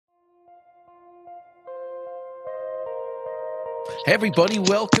Hey everybody,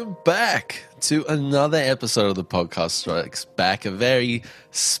 welcome back to another episode of the Podcast Strikes Back, a very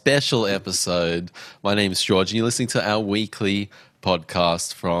special episode. My name is George and you're listening to our weekly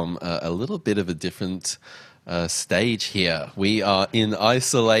podcast from a little bit of a different stage here. We are in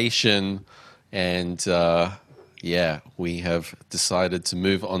isolation and we have decided to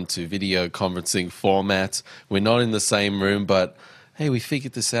move on to video conferencing format. We're not in the same room, but hey, we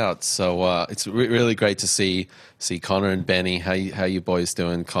figured this out. So it's really great to see Connor and Benny. How you boys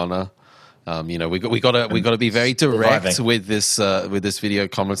doing, Connor? We got to be very direct with this video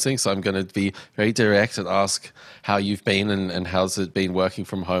conferencing. So I'm going to be very direct and ask how you've been and how's it been working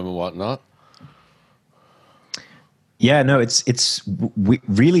from home and whatnot. Yeah, no, it's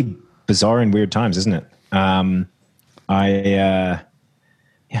really bizarre and weird times, isn't it? I've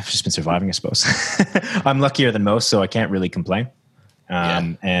just been surviving, I suppose. I'm luckier than most, so I can't really complain.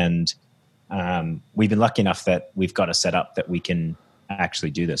 And we've been lucky enough that we've got a setup that we can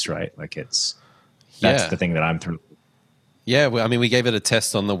actually do this, right? Like that's the thing that I'm through. Yeah, well, I mean, we gave it a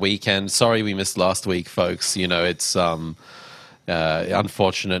test on the weekend. Sorry we missed last week, folks. You know, it's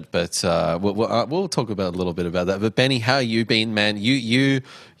unfortunate, but we'll talk about a little bit about that. But Benny, how you been, man? You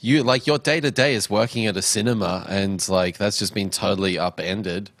like your day to day is working at a cinema, and like that's just been totally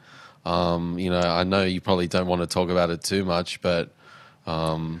upended. I know you probably don't want to talk about it too much, but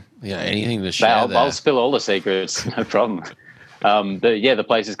anything to share there? I'll spill all the secrets, no problem. The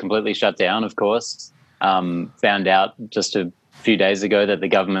place is completely shut down, of course. Found out just a few days ago that the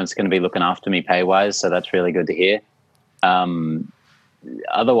government's going to be looking after me pay-wise, so that's really good to hear.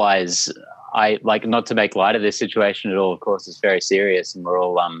 Otherwise, I like not to make light of this situation at all. Of course, it's very serious, and we're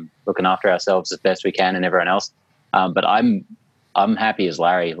all looking after ourselves as best we can, and everyone else. But I'm happy as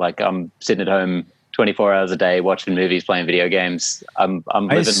Larry. Like I'm sitting at home 24 hours a day, watching movies, playing video games. I'm living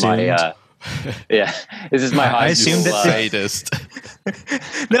my this is my high school sadist.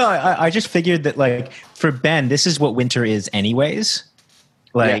 No, I just figured that like for Ben, this is what winter is anyways.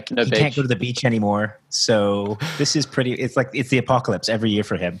 Like he can't go to the beach anymore. So this is it's the apocalypse every year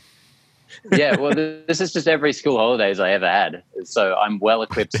for him. Yeah, well, this is just every school holidays I ever had. So I'm well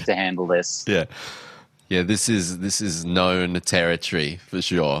equipped to handle this. Yeah. Yeah, this is known territory for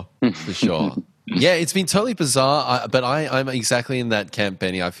sure. For sure. Yeah, it's been totally bizarre, but I'm exactly in that camp,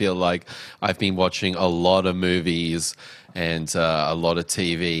 Benny. I feel like I've been watching a lot of movies and a lot of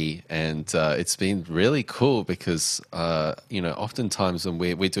TV, and it's been really cool because, oftentimes when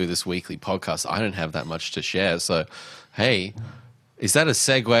we do this weekly podcast, I don't have that much to share. So, hey, is that a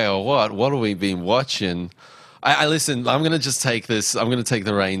segue or what? What have we been watching? I listen, I'm going to just take this. I'm going to take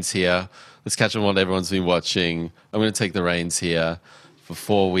the reins here. Let's catch on what everyone's been watching. I'm going to take the reins here.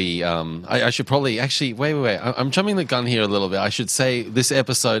 Before we, I should probably actually wait. I'm jumping the gun here a little bit. I should say this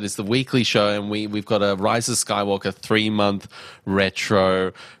episode is the weekly show, and we've got a Rise of Skywalker 3-month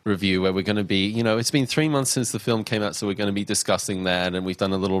retro review where we're going to be. It's been 3 months since the film came out, so we're going to be discussing that, and we've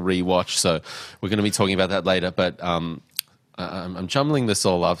done a little rewatch, so we're going to be talking about that later. But I'm jumbling this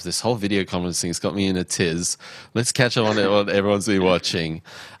all up. This whole video conferencing's got me in a tiz. Let's catch up on what everyone's been watching,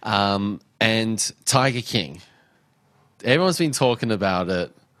 and Tiger King. Everyone's been talking about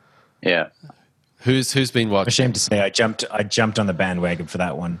it. Yeah. Who's been watching? Ashamed to say, I jumped on the bandwagon for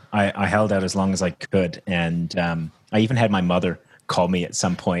that one. I held out as long as I could, and I even had my mother call me at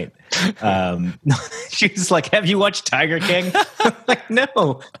some point. She was like, "Have you watched Tiger King?" I'm like, "No."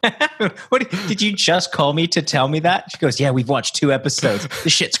 What did you just call me to tell me that? She goes, "Yeah, we've watched 2 episodes.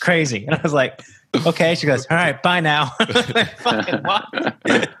 This shit's crazy." And I was like, "Okay." She goes, "All right, bye now." Fucking what?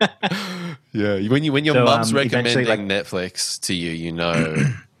 Yeah, when your mum's recommending Netflix to you,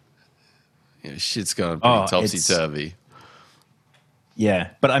 shit's going pretty topsy-turvy. Yeah,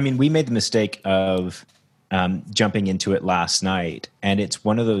 but I mean, we made the mistake of jumping into it last night, and it's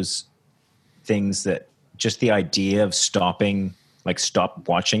one of those things that just the idea of stop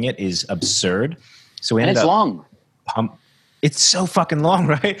watching it is absurd. So we ended up long. It's so fucking long,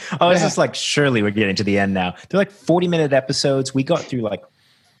 right? I was just like, surely we're getting to the end now. They're like 40-minute episodes. We got through like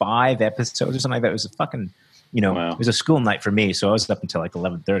 5 episodes or something like that. It was a fucking, It was a school night for me, so I was up until like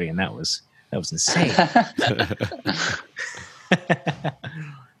 11:30, and that was insane.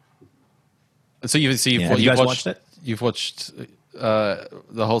 So you guys watched it? You've watched the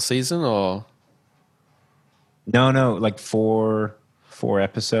whole season, or no, like four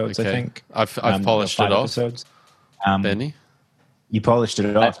episodes, okay. I think. I've polished it off. Episodes. Benny, you polished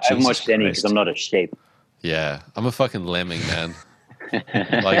it off. I haven't watched any because I'm not a sheep. Yeah, I'm a fucking lemming, man.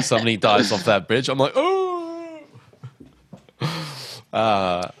 Like somebody dies off that bridge, I'm like, oh.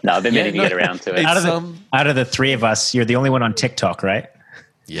 No, I've been meaning to get around to it. Out of the 3 of us, you're the only one on TikTok, right?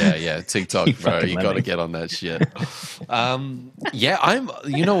 Yeah, TikTok, You bro. fucking You let got to me. get on that shit.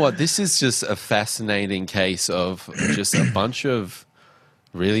 You know what? This is just a fascinating case of just a bunch of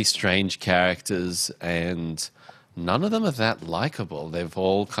really strange characters, and none of them are that likable. They've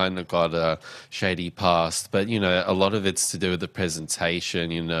all kind of got a shady past, but, a lot of it's to do with the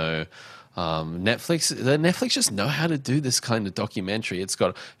presentation, Netflix just know how to do this kind of documentary. It's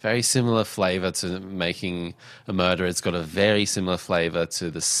got very similar flavor to Making a Murder. It's got a very similar flavor to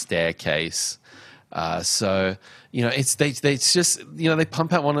The Staircase. So it's just they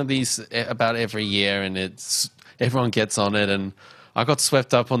pump out one of these about every year, and everyone gets on it. And I got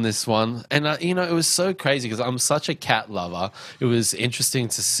swept up on this one, and it was so crazy because I'm such a cat lover. It was interesting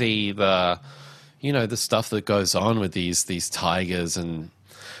to see the stuff that goes on with these tigers and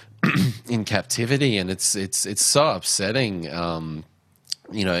in captivity, and it's so upsetting, in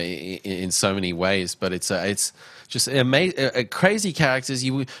so many ways. But it's just amazing, crazy characters.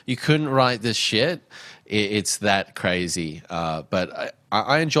 You couldn't write this shit. It's that crazy. But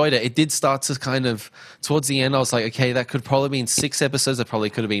I enjoyed it. It did start to kind of towards the end. I was like, okay, that could probably been 6 episodes. It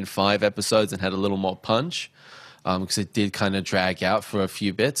probably could have been 5 episodes and had a little more punch. Because it did kind of drag out for a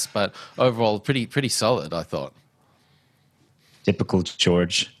few bits, but overall, pretty solid, I thought. Typical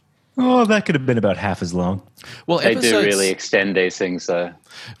George. Oh, that could have been about half as long. Well, they do really extend these things, though.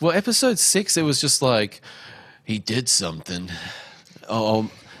 Well, episode 6, it was just like, he did something. Oh,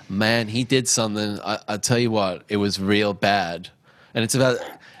 man, he did something. I tell you what, it was real bad. And it's about,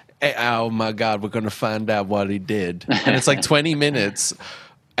 oh, my God, we're going to find out what he did. And it's like 20 minutes.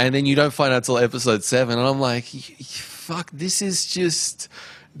 And then you don't find out till episode 7. And I'm like, fuck, this is just,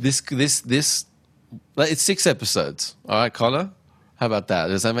 this, like, it's 6 episodes. All right, Connor? How about that?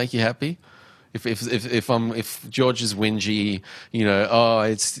 Does that make you happy? If George is whingy,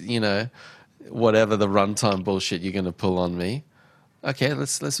 it's whatever the runtime bullshit you're going to pull on me. Okay,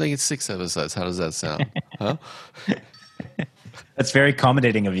 let's make it 6 episodes. How does that sound? Huh? That's very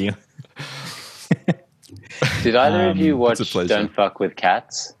accommodating of you. Did either of you watch pleasure. Don't Fuck with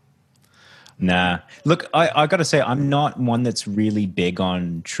Cats? Nah. Look, I got to say, I'm not one that's really big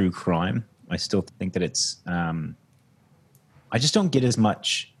on true crime. I still think that it's... I just don't get as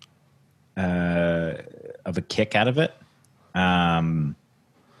much of a kick out of it. And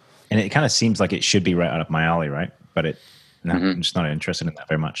it kind of seems like it should be right up my alley, right? But I'm just not interested in that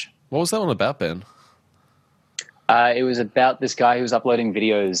very much. What was that one about, Ben? It was about this guy who was uploading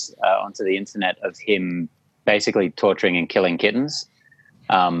videos onto the internet of him basically torturing and killing kittens.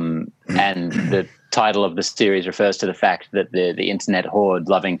 And the title of the series refers to the fact that the internet horde,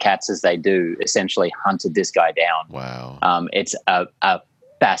 loving cats as they do, essentially hunted this guy down. Wow. It's a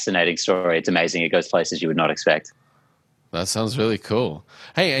fascinating story. It's amazing. It goes places you would not expect. That sounds really cool.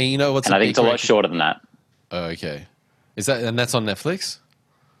 Hey, and you know what's... And I think it's a lot shorter than that. Oh, okay. And that's on Netflix?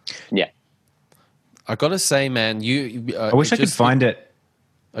 Yeah. I got to say, man, I wish I could find it.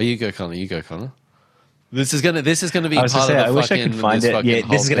 Oh, you go, Connor. This is gonna be I was part gonna say, of the I wish I fucking... could find it. Yeah,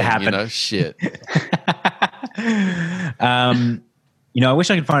 this is gonna happen. Shit. I wish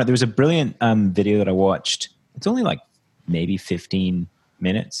I could find it. There was a brilliant video that I watched. It's only like maybe 15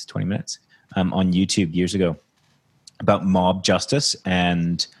 minutes, 20 minutes on YouTube years ago about mob justice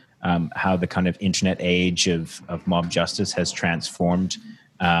and how the kind of internet age of mob justice has transformed,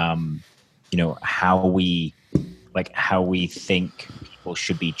 how we think people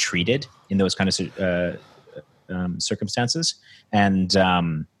should be treated in those kind of circumstances. And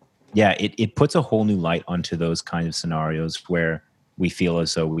it puts a whole new light onto those kind of scenarios where we feel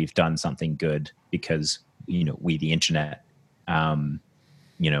as though we've done something good because, we, the internet,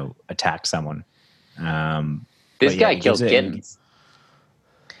 attacked someone. This guy killed kittens.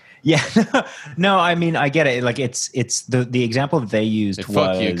 Yeah, no, I mean, I get it. Like it's the example that they used was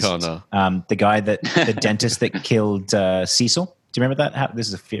fuck you, Connor. The guy the dentist that killed Cecil. Do you remember that? This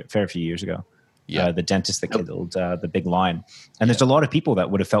is a fair few years ago. Yeah, the dentist that killed the big lion. And there's a lot of people that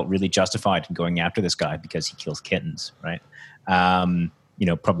would have felt really justified in going after this guy because he kills kittens, right?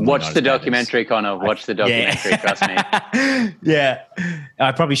 Probably watch the documentary, Connor. Watch the documentary. Trust me. Yeah,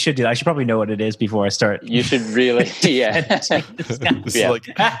 I probably should do that. I should probably know what it is before I start. You should really, yeah. This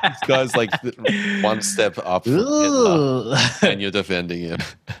guy's like one step up from Hitler, and you're defending him.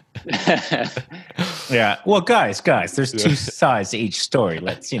 Yeah. Well, guys, there's two sides to each story.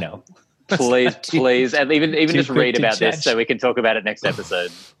 Let's, Please, and even just read about this so we can talk about it next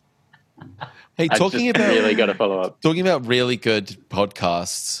episode. Hey, really got to follow up. Talking about really good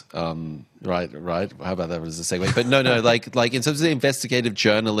podcasts, right? How about that as a segue? But no, like in terms of the investigative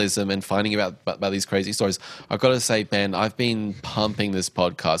journalism and finding about these crazy stories, I've got to say, Ben, I've been pumping this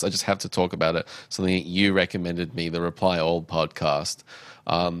podcast. I just have to talk about it. Something that you recommended me, the Reply All podcast.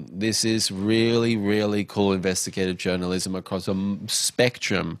 This is really, really cool investigative journalism across a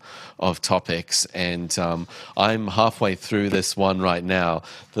spectrum of topics. And I'm halfway through this one right now,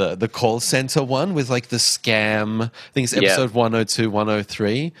 the call center one with like the scam. I think it's episode 102,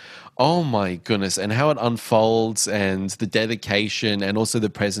 103. Oh my goodness. And how it unfolds and the dedication and also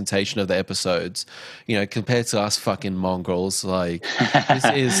the presentation of the episodes, you know, compared to us fucking mongrels, like this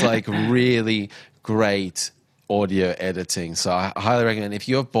is like really great audio editing. So I highly recommend if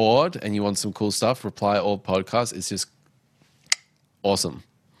you're bored and you want some cool stuff, Reply All Podcast. It's just awesome.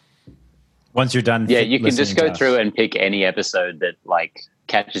 Once you're done, you can just go through and pick any episode that like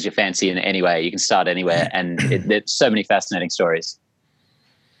catches your fancy in any way. You can start anywhere, and there's so many fascinating stories.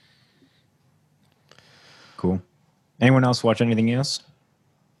 Cool. Anyone else watch anything else?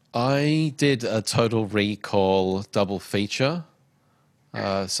 I did a Total Recall double feature.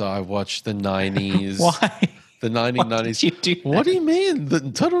 So I watched the 90s. Why? The 1990s. Why did you do What do you mean? The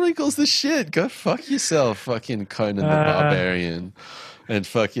Total Recall's the shit. Go fuck yourself, fucking Conan the Barbarian. And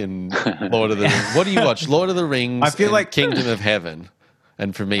fucking Lord of the Rings. What do you watch? Lord of the Rings. I feel and like Kingdom of Heaven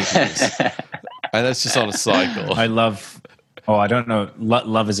and Prometheus. And that's just on a cycle. I love. Oh, I don't know.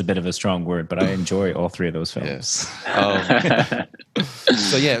 Love is a bit of a strong word, but I enjoy all three of those films. Yeah.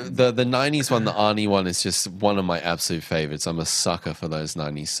 So yeah, the 90s one, the Arnie one, is just one of my absolute favorites. I'm a sucker for those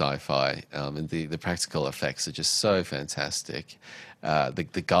 90s sci-fi. And the practical effects are just so fantastic.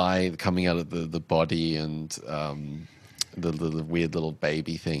 The guy coming out of the body and the weird little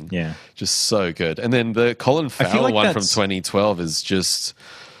baby thing. Yeah. Just so good. And then the Colin Farrell like one from 2012 is just...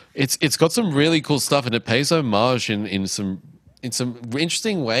 It's got some really cool stuff, and it pays homage in some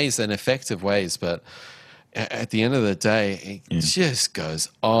interesting ways and effective ways. But at the end of the day, it just goes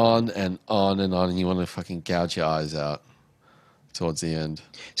on and on and on, and you want to fucking gouge your eyes out towards the end.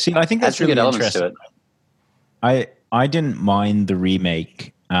 See, I think that's really good elements interesting. to it. I didn't mind the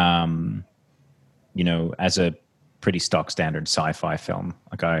remake, you know, as a pretty stock standard sci-fi film.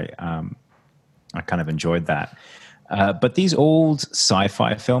 Like I kind of enjoyed that. But these old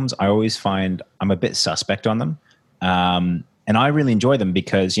sci-fi films, I always find I'm a bit suspect on them. And I really enjoy them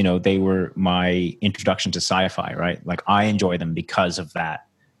because, you know, they were my introduction to sci-fi, right? Like I enjoy them because of that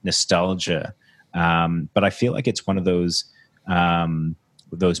nostalgia. But I feel like it's one of those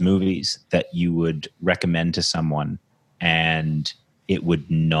movies that you would recommend to someone and it would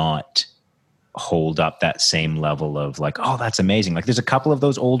not hold up that same level of like, oh, that's amazing. Like there's a couple of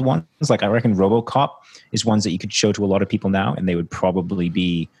those old ones. Like I reckon RoboCop is ones that you could show to a lot of people now and they would probably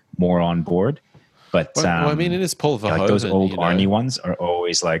be more on board. But well, I mean, it is Paul Verhoeven. Like those old Arnie ones are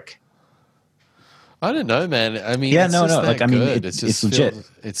always like, I don't know, man. I mean, yeah, it's no. just that Like, I mean, good. it's legit.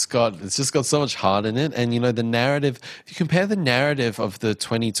 It's just got so much heart in it, and you know, the narrative. If you compare the narrative of the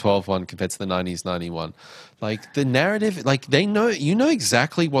 2012 one compared to the 90s 91, like the narrative, like you know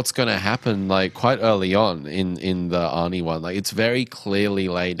exactly what's going to happen, like quite early on in the Arnie one. Like it's very clearly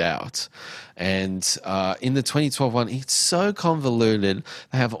laid out. And in the 2012 one, it's so convoluted.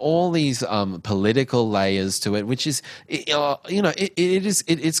 They have all these political layers to it, which is,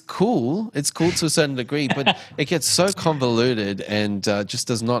 it's cool. It's cool to a certain degree, but it gets so convoluted and just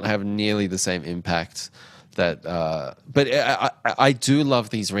does not have nearly the same impact. But I do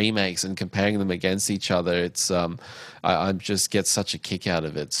love these remakes and comparing them against each other. It's I just get such a kick out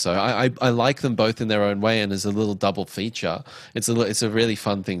of it. So I like them both in their own way, and as a little double feature, it's a really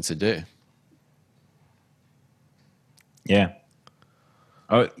fun thing to do. Yeah.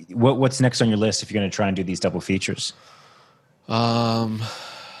 Oh, what's next on your list if you're going to try and do these double features? I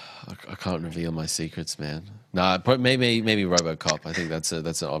can't reveal my secrets, man. No, maybe RoboCop. I think that's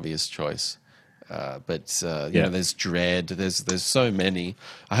an obvious choice. But you know, there's Dread. There's so many.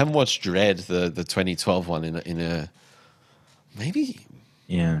 I haven't watched Dread, the 2012 one in a maybe.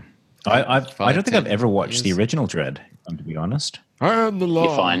 Yeah, I don't think I've ever watched the original Dread. To be honest, I am the law.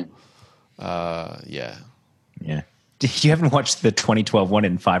 You're fine. Yeah. You haven't watched the 2012 one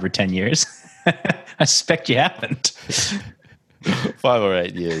in 5 or 10 years? I suspect you haven't. 5 or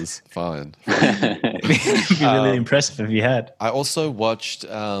 8 years, fine. It'd be really impressive if you had. I also watched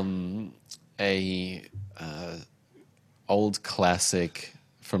a old classic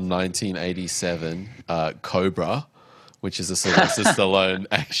from 1987, Cobra, which is a Sylvester Stallone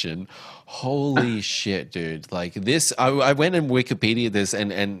action. Holy shit, dude. Like this, I went and Wikipedia this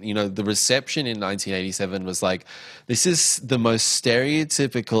and you know, the reception in 1987 was like, this is the most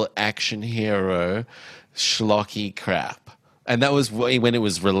stereotypical action hero schlocky crap. And that was when it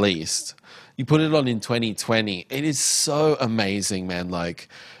was released. You put it on in 2020. It is so amazing, man. Like,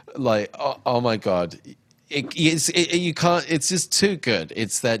 oh my God. you can't. It's just too good.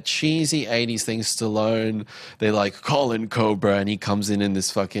 It's that cheesy '80s thing. Stallone, they like Colin Cobra, and he comes in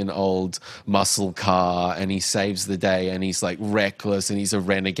this fucking old muscle car, and he saves the day, and he's like reckless, and he's a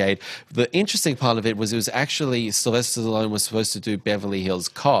renegade. The interesting part of it was actually Sylvester Stallone was supposed to do Beverly Hills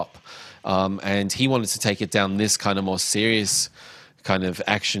Cop, and he wanted to take it down this kind of more serious kind of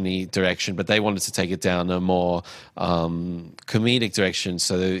actiony direction, but they wanted to take it down a more comedic direction.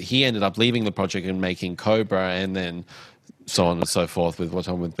 So he ended up leaving the project and making Cobra, and then so on and so forth with what's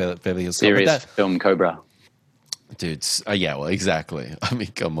on with Beverly Hills Cop. Serious film Cobra. Dude, yeah, well, exactly. I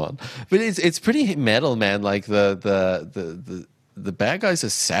mean, come on, but it's pretty metal, man. Like the bad guys are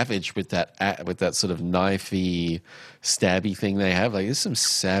savage with that sort of knifey, stabby thing they have. Like, there's some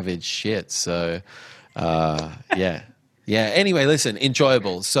savage shit. So, yeah. Yeah. Anyway, listen,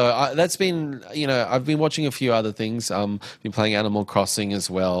 enjoyable. So that's been, I've been watching a few other things. Been playing Animal Crossing as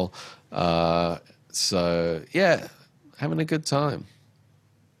well. So yeah, having a good time.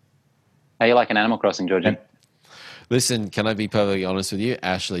 How you like an Animal Crossing, Georgie? Listen, can I be perfectly honest with you?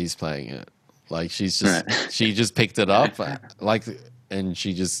 Ashley's playing it. Like, she just picked it up, like, and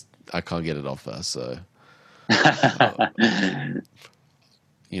I can't get it off her. So, I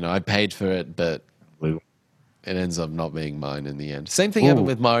paid for it, but it ends up not being mine in the end. Same thing happened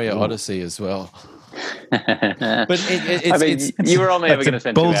with Mario Odyssey as well. But you were only ever going to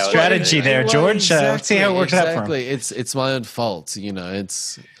spend 2 hours. Bold strategy there, George. Exactly, let's see how it works out for him. It's my own fault.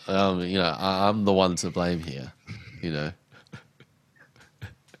 It's I'm the one to blame here.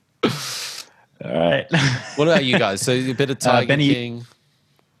 All right. What about you guys? So a bit of Tiger King.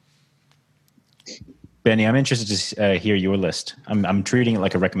 Benny, I'm interested to hear your list. I'm treating it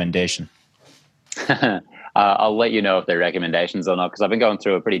like a recommendation. I'll let you know if they're recommendations or not, because I've been going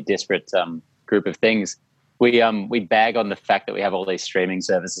through a pretty disparate group of things. We bag on the fact that we have all these streaming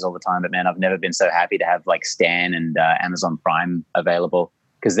services all the time, but man, I've never been so happy to have like Stan and Amazon Prime available,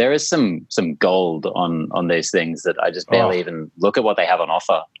 because there is some gold on these things that I just barely even look at what they have on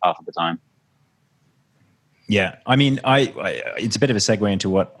offer half of the time. Yeah, I mean, it's a bit of a segue into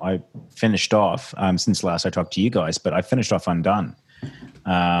what I finished off since last I talked to you guys, but I finished off Undone,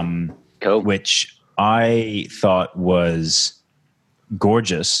 cool. Which I thought was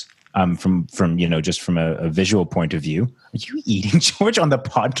gorgeous from just from a visual point of view. Are you eating, George, on the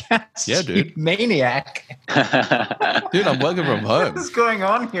podcast? Yeah, dude. You maniac. Dude, I'm working from home. What is going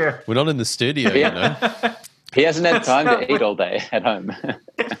on here? We're not in the studio, He hasn't had time to eat all day at home.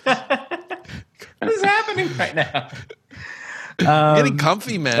 What is happening right now? Getting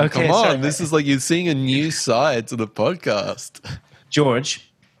comfy, man. Okay, Come on. sorry. This is like you're seeing a new side to the podcast.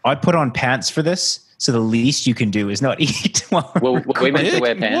 George, I put on pants for this, so the least you can do is not eat. Well, we meant to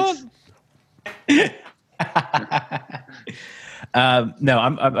wear pants. No,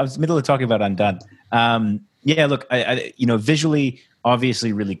 I was in the middle of talking about Undone. Yeah, look, I visually,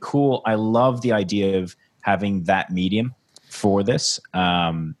 obviously really cool. I love the idea of having that medium for this.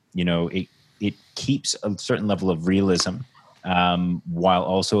 It keeps a certain level of realism while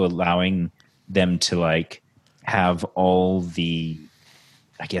also allowing them to like have all the,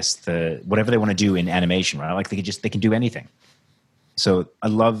 I guess, the whatever they want to do in animation, right? Like they can do anything. So I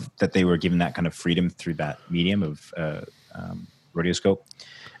love that they were given that kind of freedom through that medium of rotoscope.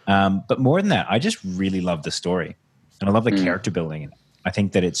 But more than that, I just really love the story, and I love the character building. And I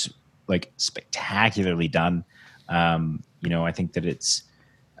think that it's like spectacularly done. I think that it's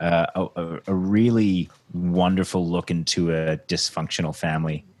a really wonderful look into a dysfunctional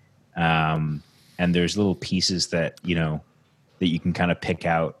family. And there's little pieces that you can kind of pick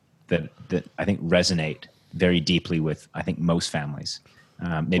out that I think resonate very deeply with, I think, most families.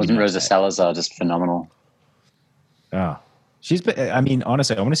 Wasn't Rosa Salazar just phenomenal? Oh,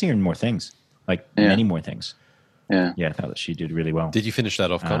 honestly, I want to see her in more things, like many more things. Yeah. I thought that she did really well. Did you finish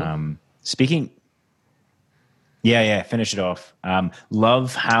that off, Connor? Finish it off.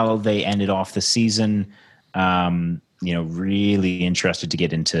 Love how they ended off the season. Really interested to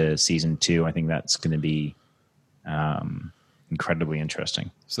get into season 2. I think that's going to be incredibly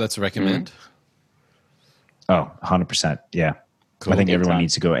interesting. So that's a recommend? Mm-hmm. Oh, 100%. Yeah. Cool. I think everyone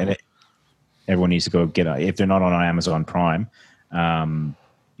needs to go, and everyone needs to go get it. If they're not on Amazon Prime,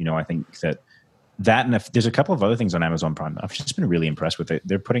 I think that and there's a couple of other things on Amazon Prime. I've just been really impressed with it.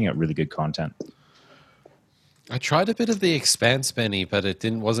 They're putting out really good content. I tried a bit of The Expanse, Benny, but it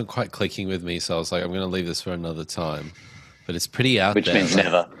wasn't quite clicking with me. So I was like, I'm going to leave this for another time. But it's pretty out Which there. means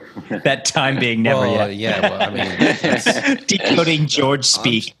never. That time being never yet. Yeah, well, I mean... Decoding George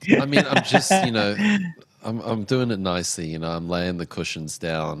speak. I'm just, I'm doing it nicely. I'm laying the cushions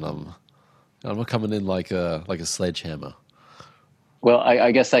down. I'm coming in like a sledgehammer. Well,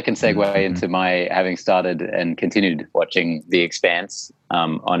 I guess that can segue into my having started and continued watching The Expanse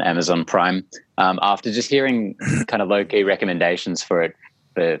on Amazon Prime after just hearing kind of low-key recommendations for it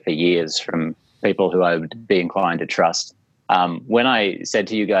for years from people who I would be inclined to trust. When I said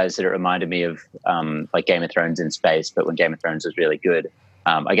to you guys that it reminded me of like Game of Thrones in space, but when Game of Thrones was really good,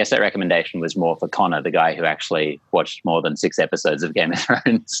 I guess that recommendation was more for Connor, the guy who actually watched more than 6 episodes of Game of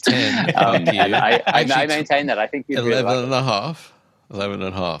Thrones. 10. And I maintain that. I think you'd 11 really like and a half. 11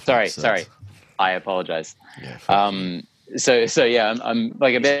 and a half. Sorry. I apologize. Yeah, so yeah, I'm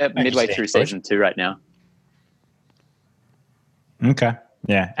like about midway through season 2 right now. Okay.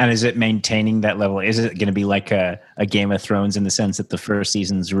 Yeah. And is it maintaining that level? Is it going to be like a Game of Thrones in the sense that the first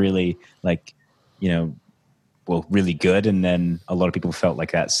season's really like, really good, and then a lot of people felt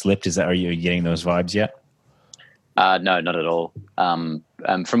like that slipped? Are you getting those vibes yet? No, not at all.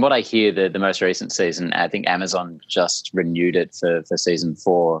 From what I hear, the most recent season, I think Amazon just renewed it for season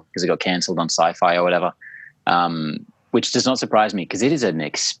 4 because it got cancelled on Sci-Fi or whatever, which does not surprise me because it is an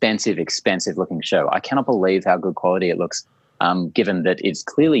expensive looking show. I cannot believe how good quality it looks, given that it's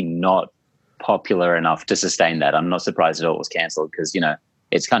clearly not popular enough to sustain that. I'm not surprised at all it was cancelled because,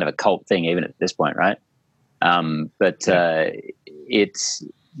 it's kind of a cult thing even at this point, right?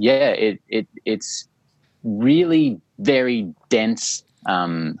 It's really very dense,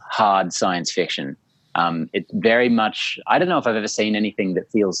 hard science fiction. It's very much, I don't know if I've ever seen anything that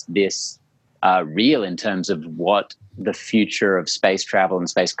feels this real in terms of what the future of space travel and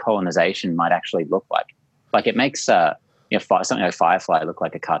space colonization might actually look like. Like it makes something like Firefly look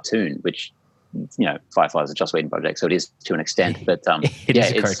like a cartoon, which, Firefly is a Joss Whedon project, so it is to an extent. But it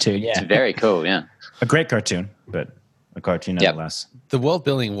is a cartoon, yeah. It's very cool, yeah. A great cartoon, but a cartoon nonetheless. Yep. The world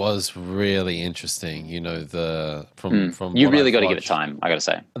building was really interesting. From you really got to give it time, I got to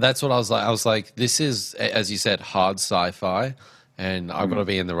say. That's what I was like. I was like, this is, as you said, hard sci-fi, and I've got to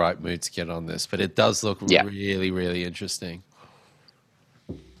be in the right mood to get on this. But it does look really, really interesting.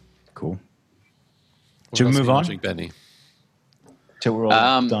 Cool. Should we move on, Benny? Till we're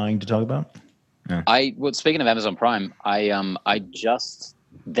all dying to talk about. Yeah. Speaking of Amazon Prime, I just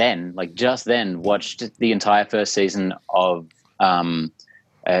then watched the entire first season of I'm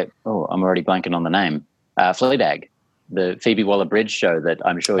already blanking on the name, Fleabag, the Phoebe Waller-Bridge show that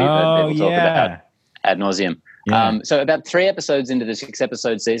I'm sure you've heard people talk about ad nauseum. Yeah. So about 3 episodes into the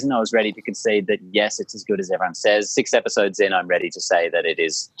 6-episode season, I was ready to concede that yes, it's as good as everyone says. 6 episodes in, I'm ready to say that it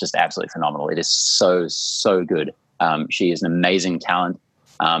is just absolutely phenomenal. It is so good. She is an amazing talent.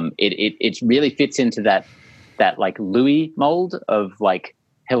 It really fits into that like Louis mold of like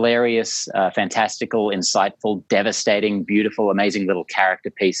hilarious, fantastical, insightful, devastating, beautiful, amazing little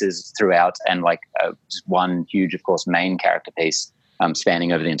character pieces throughout, and like just one huge, of course, main character piece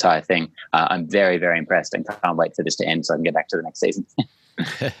spanning over the entire thing. I'm very, very impressed and can't wait for this to end so I can get back to the next season.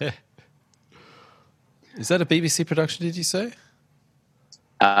 Is that a BBC production, did you say?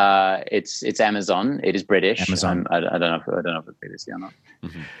 It's Amazon. It is British. Amazon. I don't know if it's BBC or not.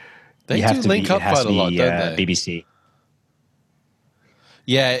 Mm-hmm. They do link up quite a lot, don't they? BBC.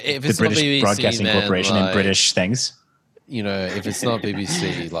 Yeah, if it's the British not BBC, Broadcasting Corporation and British things. If it's not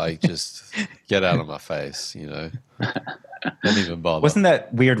BBC, like just get out of my face. Don't even bother. Wasn't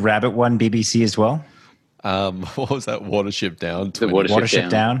that Weird Rabbit one BBC as well? What was that? Watership Down. The Watership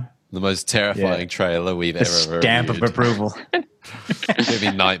Down. The most terrifying trailer we've ever stamp reviewed. of approval. It'd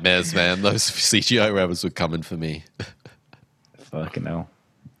be nightmares, man. Those CGI rabbits were coming for me. Fucking hell.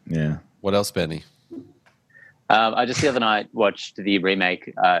 Yeah. What else, Benny? I just the other night watched the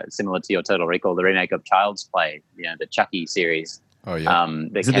remake, similar to your Total Recall, the remake of Child's Play, the Chucky series. Oh, yeah.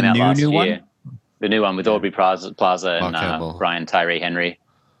 That came out last year. One? The new one with Aubrey Plaza and Brian Tyree Henry.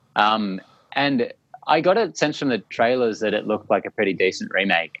 And I got a sense from the trailers that it looked like a pretty decent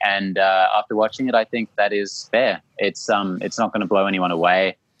remake. And after watching it, I think that is fair. It's not going to blow anyone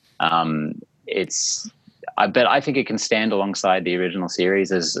away. But I think it can stand alongside the original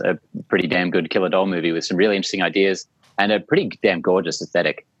series as a pretty damn good killer doll movie with some really interesting ideas and a pretty damn gorgeous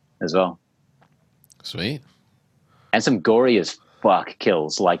aesthetic as well. Sweet. And some gory as fuck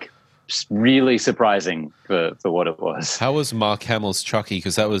kills, like really surprising for what it was. How was Mark Hamill's Chucky?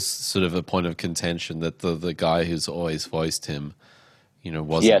 Because that was sort of a point of contention that the guy who's always voiced him,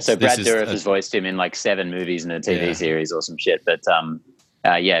 wasn't. Yeah, so Brad Dourif has voiced him in like 7 movies and a TV series or some shit. But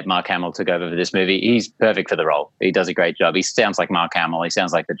Mark Hamill took over for this movie. He's perfect for the role. He does a great job. He sounds like Mark Hamill. He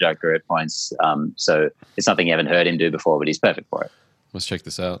sounds like the Joker at points. So it's something you haven't heard him do before, but he's perfect for it. Let's check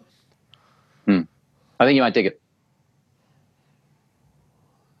this out. I think you might dig it.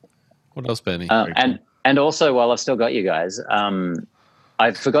 What else, Benny? And also, while I've still got you guys,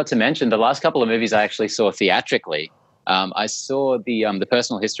 I forgot to mention the last couple of movies I actually saw theatrically I saw the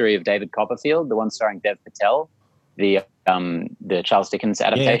personal history of David Copperfield, the one starring Dev Patel, the Charles Dickens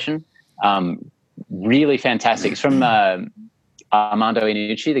adaptation. Yeah. Really fantastic. It's from Armando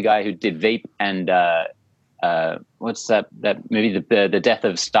Iannucci, the guy who did Veep and what's that movie, the Death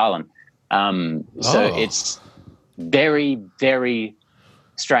of Stalin. So it's very, very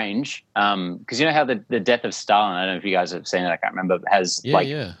strange, because you know how the Death of Stalin, I don't know if you guys have seen it, I can't remember, has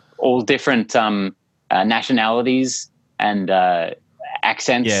all different nationalities and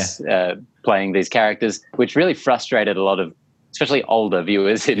accents playing these characters, which really frustrated a lot of especially older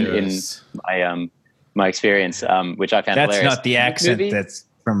viewers in my experience, which I found hilarious. That's not the accent that's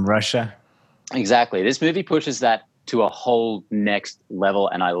from Russia. Exactly. This movie pushes that to a whole next level,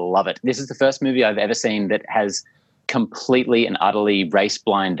 and I love it. This is the first movie I've ever seen that has completely and utterly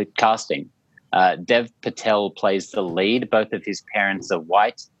race-blind casting. Dev Patel plays the lead. Both of his parents are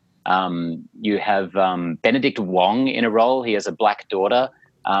white. You have Benedict Wong in a role. He has a black daughter.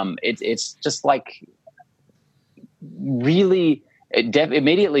 It's just like really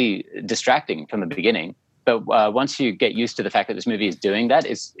immediately distracting from the beginning. But once you get used to the fact that this movie is doing that,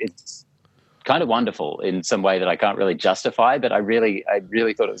 it's kind of wonderful in some way that I can't really justify. But I really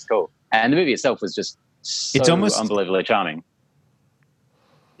thought it was cool. And the movie itself was just it's almost unbelievably charming.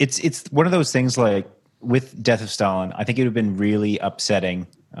 It's one of those things like with Death of Stalin, I think it would have been really upsetting.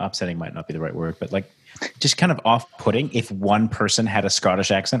 Upsetting might not be the right word, but like just kind of off-putting if one person had a Scottish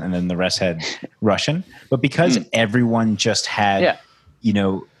accent and then the rest had Russian. But because everyone just had,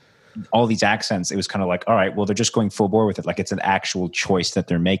 all these accents, it was kind of like, all right, well, they're just going full bore with it. Like it's an actual choice that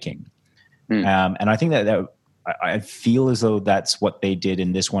they're making. And I think that I feel as though that's what they did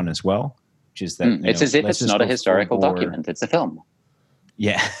in this one as well, which is that it's as if it's not a historical document. It's a film.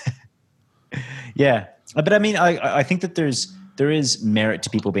 Yeah. Yeah. But I mean, I think that there is merit to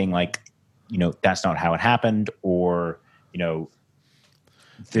people being like, that's not how it happened, or,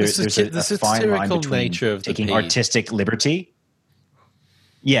 there's a fine line between taking artistic liberty.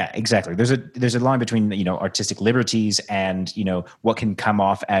 Yeah, exactly. There's a line between, artistic liberties and, what can come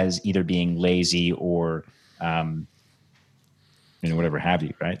off as either being lazy or, whatever have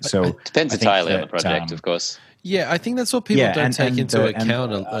you, right? So it depends entirely on the project, of course. Yeah, I think that's what people don't take into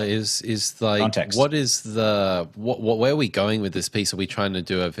account is like context. What is where are we going with this piece? Are we trying to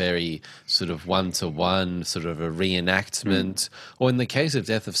do a very sort of one-to-one sort of a reenactment? Or in the case of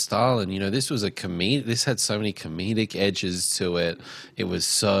Death of Stalin, this was this had so many comedic edges to it. It was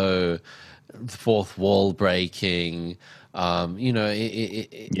so fourth wall breaking.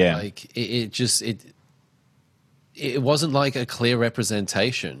 It wasn't like a clear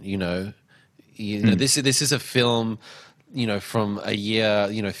representation, this is a film, from a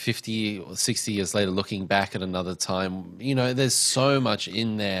year, 50 or 60 years later, looking back at another time. There's so much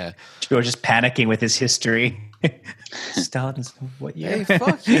in there. You're just panicking with his history. Stalin is what year? Hey,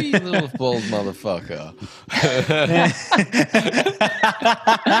 fuck you, you little bald motherfucker.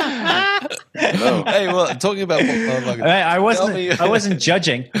 Hey, well, talking about motherfucker. I wasn't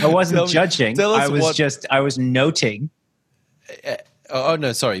judging. I was noting. Oh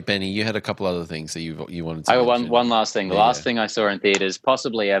no, sorry, Benny. You had a couple other things that you wanted to. One last thing. The last thing I saw in theaters,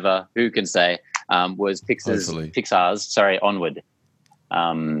 possibly ever, who can say, was Pixar's Onward.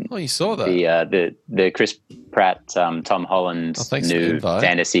 You saw that? The Chris Pratt, Tom Holland new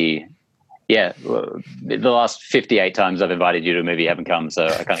fantasy. Yeah, the last 58 times I've invited you to a movie, you haven't come, so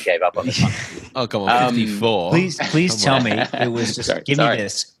I kind of gave up on this one. Oh, come on, 54. Please tell me it was just. Give me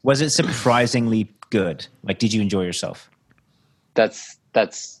this. Was it surprisingly good? Like, did you enjoy yourself? That's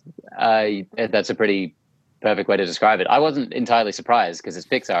a pretty perfect way to describe it. I wasn't entirely surprised because it's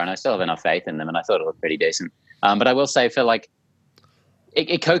Pixar and I still have enough faith in them, and I thought it looked pretty decent. But I will say, for like,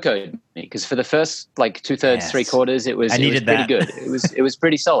 it cocoed me because for the first like 2/3, 3/4, it was pretty good. It was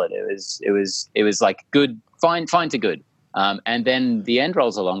pretty solid. It was like good, fine to good. And then the end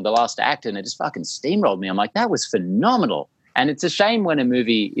rolls along, the last act, and it just fucking steamrolled me. I'm like, that was phenomenal. And it's a shame when a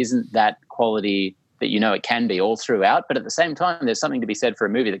movie isn't that quality that it can be all throughout, but at the same time, there's something to be said for a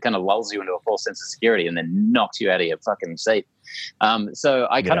movie that kind of lulls you into a false sense of security and then knocks you out of your fucking seat. So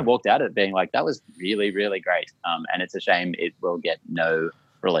I kind of walked out of it being like, that was really, really great. And it's a shame it will get no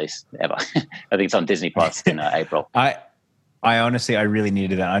release ever. I think it's on Disney Plus in April. I honestly, I really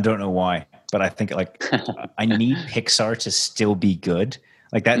needed that. I don't know why, but I think like I need Pixar to still be good.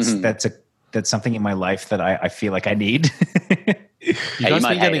 Like that's something in my life that I feel like I need. You guys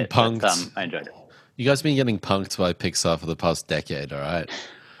been getting punked. But, I enjoyed it. You guys been getting punked by Pixar for the past decade, all right?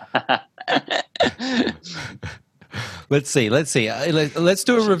 Let's see. Let's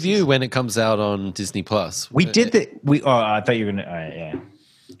do a review when it comes out on Disney Plus. We did the. I thought you were gonna. Yeah.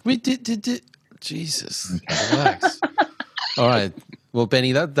 We did. Jesus, relax. All right. Well,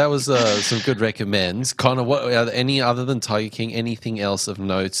 Benny, that was some good recommends. Connor, what are there any other than Tiger King? Anything else of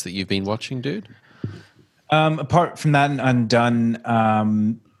notes that you've been watching, dude? Apart from that, and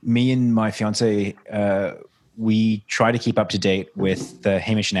Undone, me and my fiance, we try to keep up to date with the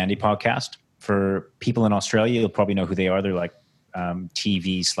Hamish and Andy podcast. For people in Australia, you'll probably know who they are. They're like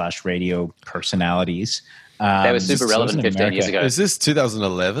TV/radio personalities. They were super relevant 15 years ago. Is this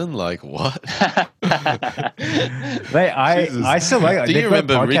 2011? Like what? I still like it. Do you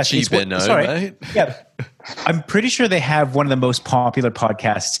remember Richie Benaud, mate? Yeah. I'm pretty sure they have one of the most popular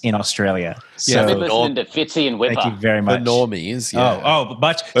podcasts in Australia. So, I've been listening to Fitzy and Whipper. Thank you very much. The normies, yeah.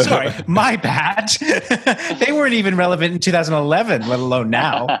 Much. Sorry, my bad. They weren't even relevant in 2011, let alone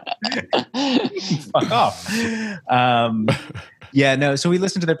now. Fuck off. So we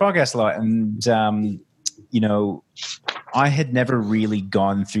listened to their podcast a lot, and I had never really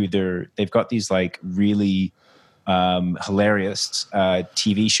gone through they've got these like really hilarious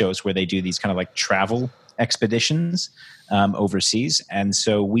TV shows where they do these kind of like travel expeditions overseas. And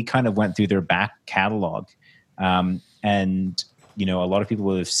so we kind of went through their back catalog. And, a lot of people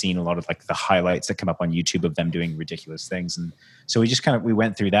will have seen a lot of like the highlights that come up on YouTube of them doing ridiculous things. And so we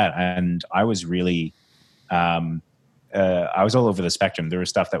went through that, and I was really, I was all over the spectrum. There was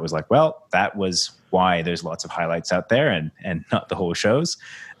stuff that was like, well, that was why there's lots of highlights out there and not the whole shows.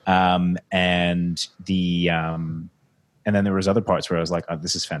 And then there was other parts where I was like, oh,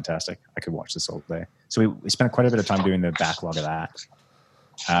 this is fantastic. I could watch this all day. So we spent quite a bit of time doing the backlog of that.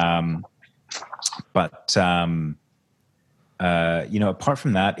 Apart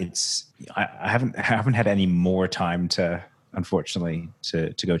from that, I haven't had any more time to, unfortunately,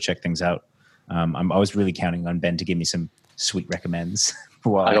 to go check things out. I was really counting on Ben to give me some sweet recommends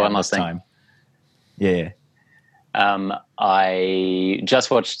while I got one last time. Yeah. I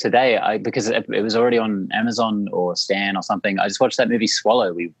just watched today because it was already on Amazon or Stan or something. I just watched that movie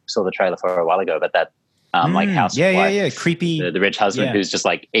Swallow. We saw the trailer for a while ago, but that like housewife, creepy, the rich husband who's just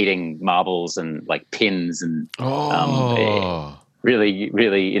like eating marbles and like pins and really,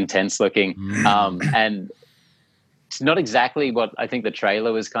 really intense looking. And it's not exactly what I think the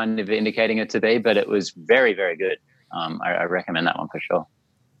trailer was kind of indicating it to be, but it was very, very good. I recommend that one for sure.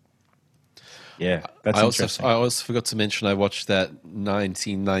 Yeah, that's interesting. I also forgot to mention I watched that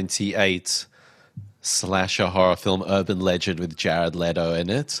 1998 slasher horror film Urban Legend with Jared Leto in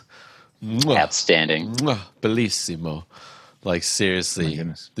it. Outstanding. Bellissimo. Like seriously,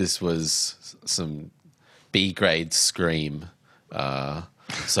 this was some B-grade scream.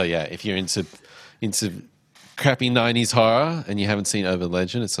 So yeah, if you're into crappy 90s horror and you haven't seen Urban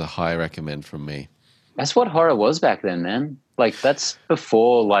Legend, it's a high recommend from me. That's what horror was back then, man. Like that's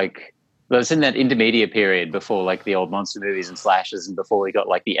before like it was in that intermediate period before like the old monster movies and slashers and before we got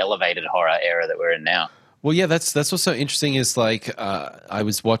like the elevated horror era that we're in now. Well, yeah, that's what's so interesting is like I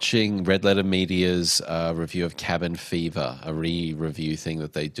was watching Red Letter Media's review of Cabin Fever, a re-review thing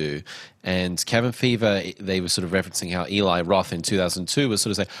that they do. And Cabin Fever, they were sort of referencing how Eli Roth in 2002 was sort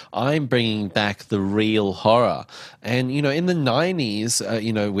of saying, I'm bringing back the real horror. And, in the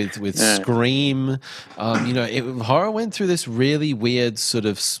 90s, with Scream, horror went through this really weird sort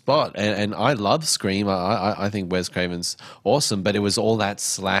of spot. And I love Scream. I think Wes Craven's awesome, but it was all that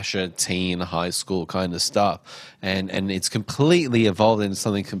slasher, teen, high school kind of stuff. And it's completely evolved into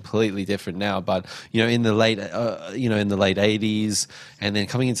something completely different now. But, in the late 80s and then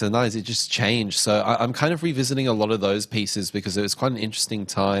coming into the 90s, it just changed. So I'm kind of revisiting a lot of those pieces because it was quite an interesting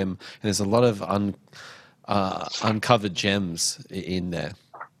time and there's a lot of uncovered gems in there.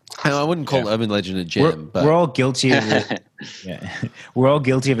 And I wouldn't call Urban Legend a gem, but we're all guilty of it. We're all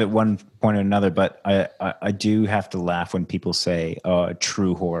guilty of it one point or another, but I do have to laugh when people say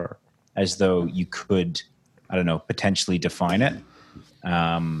true horror as though you could, I don't know, potentially define it.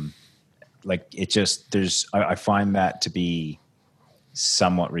 Like it just, I find that to be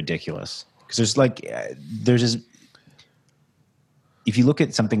somewhat ridiculous because there's this, if you look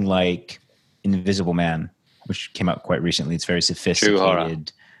at something like Invisible Man, which came out quite recently, it's very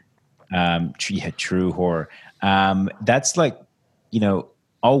sophisticated. True horror. That's like,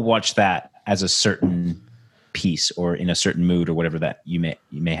 I'll watch that as a certain piece or in a certain mood or whatever that you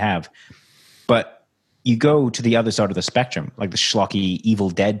may have. But you go to the other side of the spectrum, like the schlocky Evil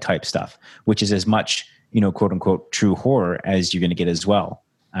Dead type stuff, which is as much, quote unquote, true horror as you're going to get as well.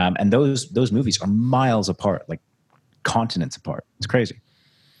 And those movies are miles apart, like continents apart. It's crazy.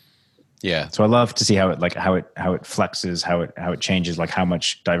 Yeah. So I love to see how it flexes, how it changes, like how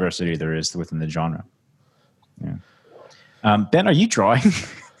much diversity there is within the genre. Yeah. Ben, are you drawing?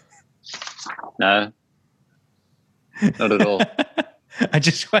 No, not at all. I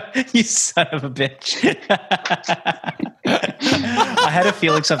just want you son of a bitch. I had a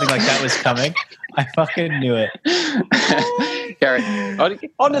feeling something like that was coming. I fucking knew it. Gary,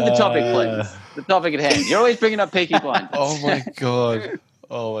 on to the topic, please. The topic at hand. You're always bringing up Peaky Blinders. Oh my god!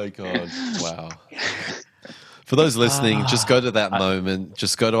 Oh my god! Wow. For those listening, just go to that moment.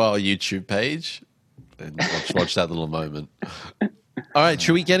 Just go to our YouTube page and watch that little moment. All right,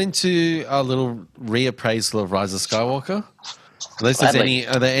 should we get into our little reappraisal of Rise of Skywalker? Unless there's any,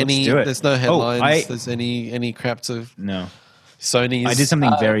 are there any? There's no headlines. There's any crap to no. Sony's. I did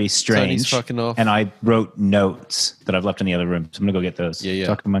something very strange, Sony's fucking off. and I wrote notes that I've left in the other room. So I'm gonna go get those. Yeah.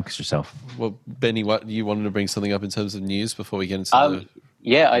 Talk amongst yourself. Well, Benny, what you wanted to bring something up in terms of news before we get into the.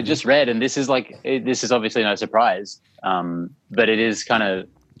 Yeah, I just read, and this is obviously no surprise, but it is kind of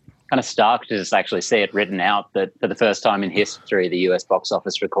stark to just actually see it written out that for the first time in history, the US box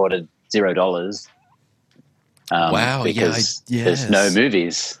office recorded $0. Wow! Because there's no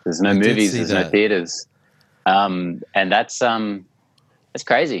movies, there's no theaters, and that's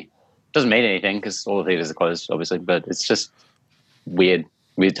crazy. Doesn't mean anything because all the theaters are closed, obviously, but it's just weird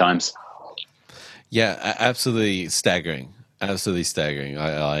times. Yeah, absolutely staggering. Absolutely staggering.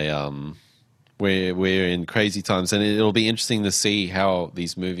 We're in crazy times, and it'll be interesting to see how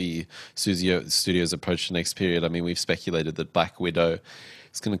these movie studios approach the next period. I mean, we've speculated that Black Widow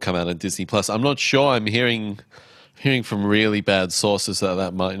is going to come out on Disney Plus. I'm not sure. I'm hearing from really bad sources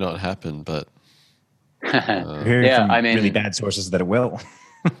that might not happen, but really bad sources that it will.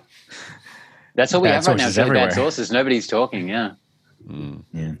 That's all we have right now. Really bad sources. Nobody's talking. Yeah.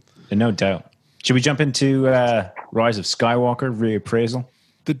 Yeah. No doubt. Should we jump into Rise of Skywalker reappraisal?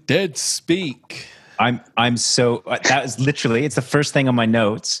 The dead speak. I'm so that is literally it's the first thing on my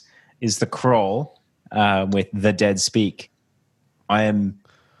notes is the crawl with the dead speak.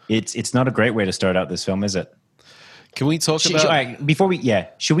 It's not a great way to start out this film, is it? Can we talk about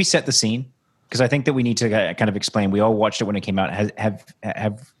should we set the scene? Because I think that we need to kind of explain. We all watched it when it came out.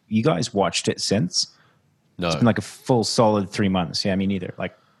 Have you guys watched it since? No. It's been like a full solid 3 months. Yeah, me neither.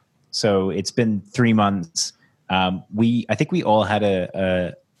 So it's been 3 months. I think we all had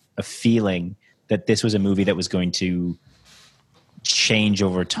a feeling that this was a movie that was going to change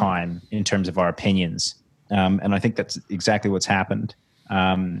over time in terms of our opinions, and I think that's exactly what's happened.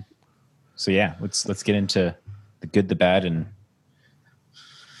 So yeah, let's get into the good, the bad, and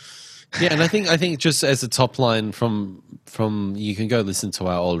yeah. And I think just as a top line from you can go listen to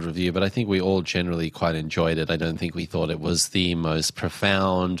our old review, but I think we all generally quite enjoyed it. I don't think we thought it was the most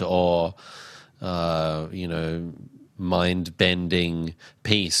profound or mind-bending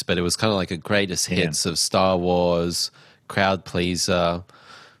piece, but it was kind of like a greatest hits of Star Wars, crowd pleaser,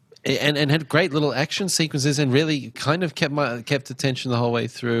 and had great little action sequences, and really kind of kept attention the whole way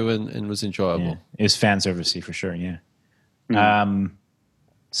through, and was enjoyable. Yeah. It was fan servicey for sure. Yeah.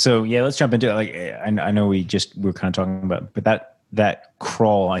 So yeah, let's jump into it. Like I know we're kind of talking about, but that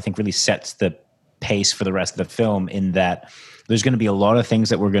crawl I think really sets the pace for the rest of the film in that there's going to be a lot of things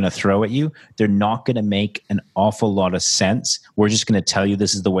that we're going to throw at you. They're not going to make an awful lot of sense. We're just going to tell you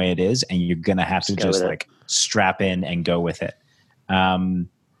this is the way it is, and you're going to have to just like strap in and go with it. And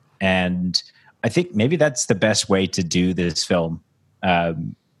I think maybe that's the best way to do this film,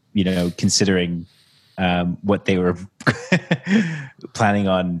 considering what they were planning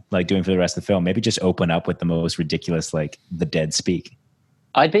on like doing for the rest of the film. Maybe just open up with the most ridiculous, like the dead speak.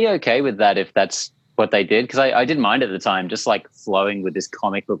 I'd be okay with that if that's what they did, because I didn't mind at the time, just like flowing with this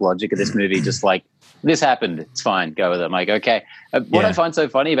comic book logic of this movie, just like this happened, it's fine, go with it. I'm like, okay. What I find so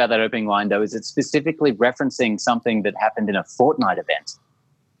funny about that opening line though is it's specifically referencing something that happened in a Fortnite event,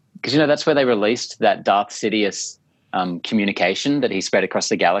 because that's where they released that Darth Sidious communication that he spread across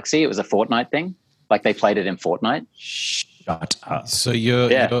the galaxy. It was a Fortnite thing, like they played it in Fortnite. Shut up. So you're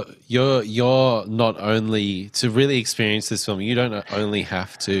not only to really experience this film, you don't only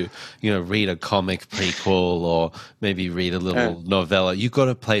have to read a comic prequel or maybe read a little novella. You got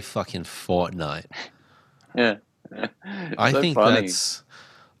to play fucking Fortnite. Yeah, I think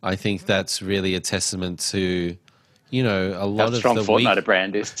that's really a testament to a lot how of strong the Fortnite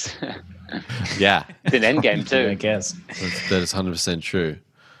brand is. Yeah, it's in Endgame too. I guess that is 100% true.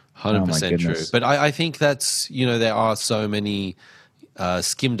 100% true. But I think that's, there are so many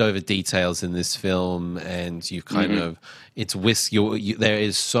skimmed over details in this film, and you kind of, it's there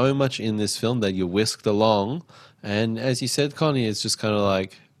is so much in this film that you're whisked along. And as you said, Connie, it's just kind of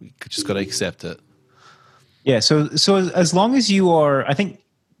like, you just got to accept it. Yeah. So as long as you are, I think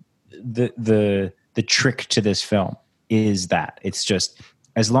the trick to this film is that it's just,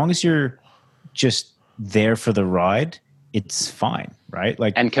 as long as you're just there for the ride, it's fine, right?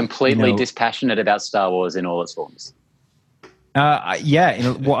 Like, and completely dispassionate about Star Wars in all its forms.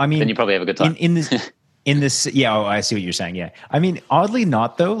 Yeah. Well, I mean, Then you probably have a good time. in this. In this, yeah, oh, I see what you're saying. Yeah, I mean, oddly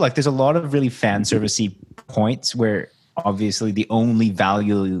not though. Like, there's a lot of really fan servicey points where obviously the only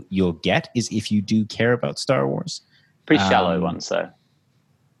value you'll get is if you do care about Star Wars. Pretty shallow ones, though.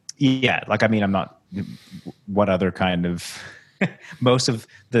 Yeah, like I mean, I'm not. What other kind of? Most of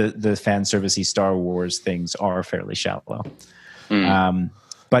the fan servicey Star Wars things are fairly shallow.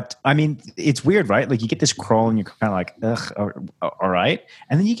 But I mean, it's weird, right? Like you get this crawl and you're kind of like, ugh, all right,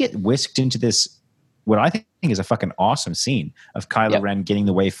 and then you get whisked into this. What I think is a fucking awesome scene of Kylo Ren getting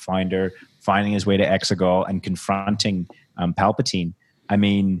the Wayfinder, finding his way to Exegol, and confronting Palpatine. I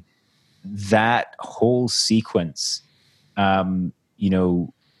mean, that whole sequence, you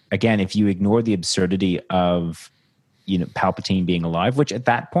know, again, if you ignore the absurdity of, you know, Palpatine being alive, which at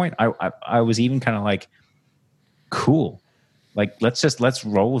that point I was even kind of like, cool, like let's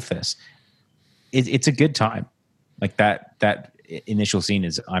roll with this. It's a good time. Like that initial scene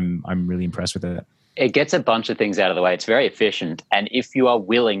is I'm really impressed with it. It gets a bunch of things out of the way. It's very efficient. And if you are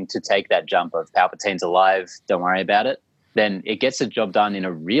willing to take that jump of Palpatine's alive, don't worry about it, then it gets the job done in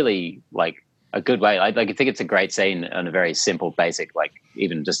a really, like, a good way. I think it's a great scene on a very simple, basic, like,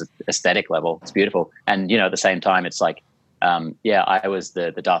 even just aesthetic level. It's beautiful. And, you know, at the same time, it's like, I was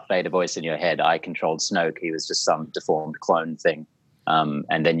the Darth Vader voice in your head. I controlled Snoke. He was just some deformed clone thing.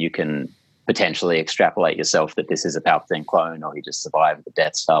 And then you can potentially extrapolate yourself that this is a Palpatine clone, or he just survived the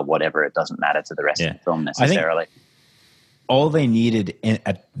Death Star, whatever. It doesn't matter to the rest of the film necessarily. All they needed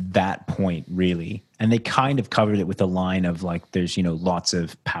at that point, really, and they kind of covered it with the line of like, there's, you know, lots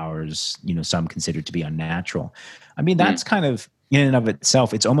of powers, you know, some considered to be unnatural. I mean, that's kind of in and of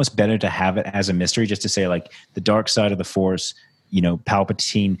itself, it's almost better to have it as a mystery, just to say like the dark side of the Force, you know,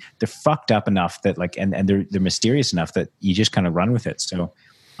 Palpatine, they're fucked up enough that like, and they're mysterious enough that you just kind of run with it. So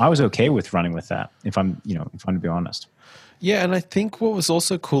I was okay with running with that, if I'm to be honest. Yeah, and I think what was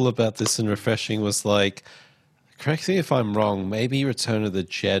also cool about this and refreshing was like, correct me if I'm wrong, maybe Return of the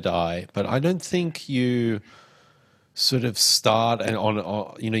Jedi, but I don't think you sort of start and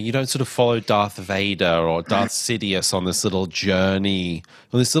you don't sort of follow Darth Vader or Darth Sidious on this little journey,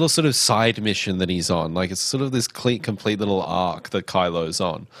 on this little sort of side mission that he's on. Like, it's sort of this complete little arc that Kylo's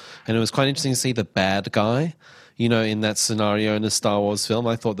on. And it was quite interesting to see the bad guy, you know, in that scenario in a Star Wars film.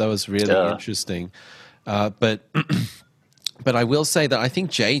 I thought that was really interesting. But I will say that I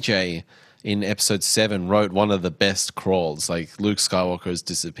think JJ in episode 7 wrote one of the best crawls. Like, Luke Skywalker has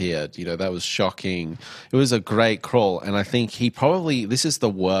disappeared. You know, that was shocking. It was a great crawl. And I think this is the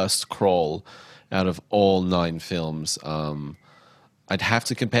worst crawl out of all 9 films. I'd have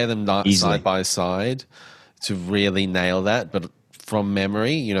to compare them side by side to really nail that. But from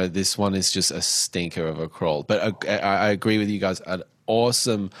memory, you know, this one is just a stinker of a crawl. But I agree with you guys. An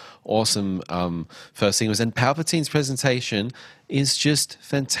awesome first thing was, and Palpatine's presentation is just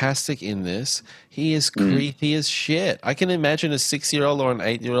fantastic in this. He is creepy as shit. I can imagine a 6-year-old or an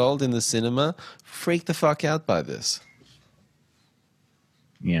 8-year-old in the cinema freak the fuck out by this.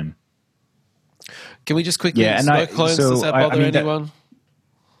 Yeah. Can we just quickly Snoke clones? Does that bother anyone?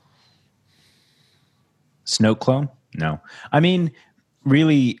 Snoke clone? No. I mean,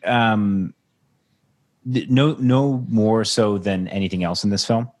 really, no more so than anything else in this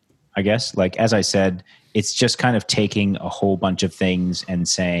film, I guess. Like, as I said, it's just kind of taking a whole bunch of things and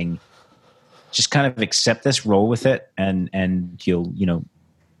saying, just kind of accept this, roll with it, and you'll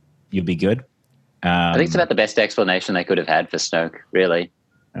be good. I think it's about the best explanation they could have had for Snoke, really,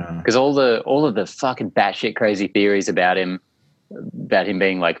 because all of the fucking batshit crazy theories about him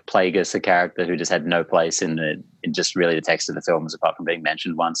being like Plagueis, a character who just had no place in just really the text of the films, apart from being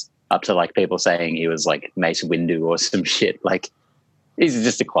mentioned once, up to like people saying he was like Mace Windu or some shit. Like, he's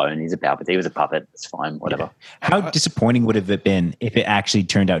just a clone. He's a Palpatine. He was a puppet. It's fine. Whatever. Yeah. How disappointing would it have been if it actually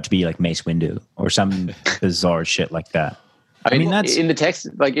turned out to be like Mace Windu or some bizarre shit like that? I mean, that's in the text,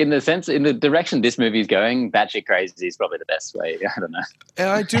 like in the sense, in the direction this movie is going, batshit crazy is probably the best way. I don't know. And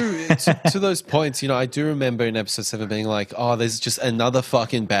I do, to those points, you know, I do remember in episode 7 being like, oh, there's just another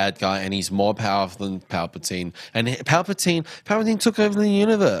fucking bad guy and he's more powerful than Palpatine. And Palpatine took over the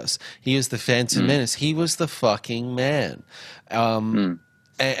universe. He was the Phantom Menace. He was the fucking man. And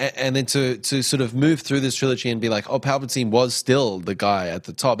then to sort of move through this trilogy and be like, oh, Palpatine was still the guy at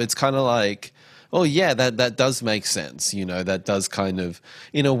the top. It's kind of like, oh yeah, that does make sense. You know, that does kind of,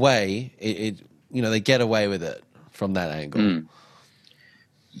 in a way, it you know, they get away with it from that angle.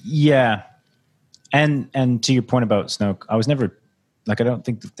 Yeah, and to your point about Snoke, I was never like, I don't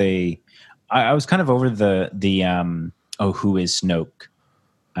think that I was kind of over the who is Snoke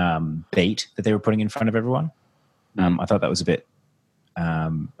bait that they were putting in front of everyone. I thought that was a bit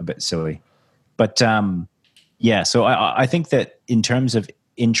silly, but Yeah, so I think that in terms of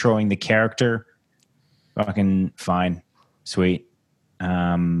introing the character, fucking fine, sweet.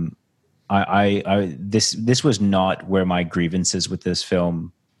 This was not where my grievances with this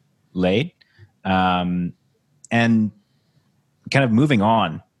film laid, and kind of moving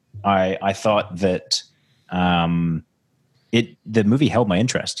on. I thought that the movie held my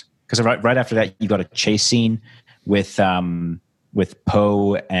interest because right after that you got a chase scene with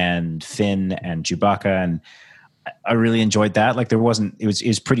Poe and Finn and Chewbacca, and I really enjoyed that. Like it was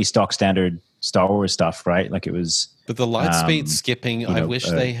pretty stock standard Star Wars stuff, right? Like it was. But the light speed skipping, I wish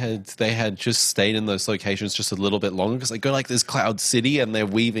they had just stayed in those locations just a little bit longer, because they go like this Cloud City and they're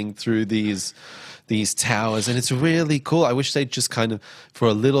weaving through these towers, and it's really cool. I wish they'd just kind of for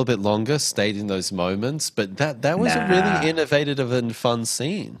a little bit longer stayed in those moments. But that was a really innovative and fun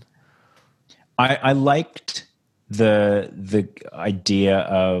scene. I liked the idea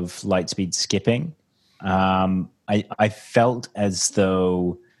of light speed skipping. I felt as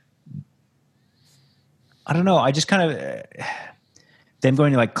though, I don't know, I just kind of them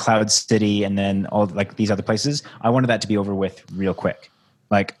going to like Cloud City and then all like these other places, I wanted that to be over with real quick.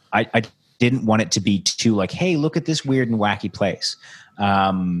 Like I didn't want it to be too like, hey, look at this weird and wacky place.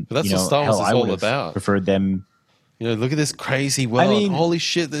 But that's what Star Wars is all about. Preferred them. Look at this crazy world. I mean, holy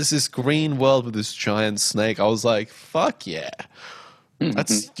shit, there's this green world with this giant snake. I was like, fuck yeah.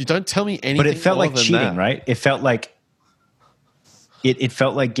 You don't tell me anything. But it felt like cheating, that. Right? It felt like it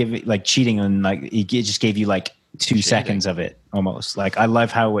felt like cheating, and like it just gave you like 2 seconds of it almost. Like I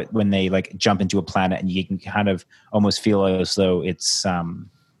love how when they like jump into a planet and you can kind of almost feel as though it's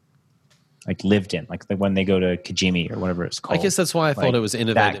like lived in, like when they go to Kijimi or whatever it's called. I guess that's why I thought it was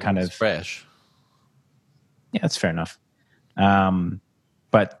innovative, that kind of fresh. Yeah, that's fair enough.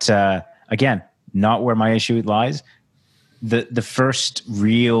 But again, not where my issue lies. The first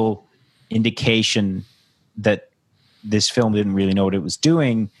real indication that this film didn't really know what it was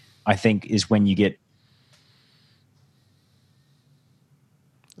doing, I think, is when you get.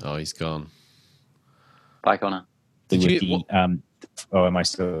 Oh, he's gone. Bye, Connor. Am I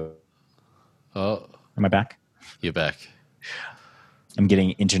still? Oh, am I back? You're back. I'm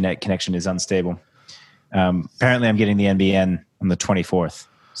getting internet connection is unstable. Apparently, I'm getting the NBN on the 24th.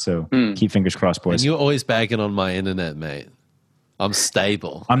 So keep fingers crossed, boys. And you're always bagging on my internet, mate. I'm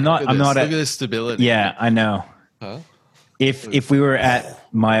stable. I'm not. I'm not. Look at this stability. Yeah, I know. Huh? If we were at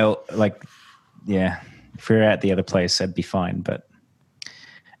if we were at the other place, I'd be fine. But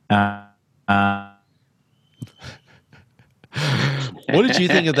what did you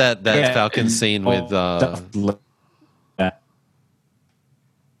think of that Falcon scene with?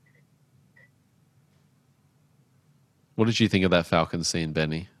 What did you think of that Falcon scene,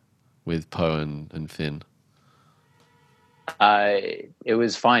 Benny, with Poe and Finn? It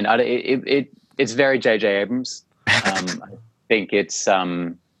was fine. It's very J.J. Abrams. I think it's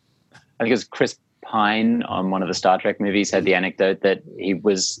Chris Pine on one of the Star Trek movies had the anecdote that he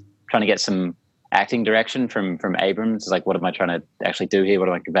was trying to get some acting direction from Abrams. It's like, what am I trying to actually do here? What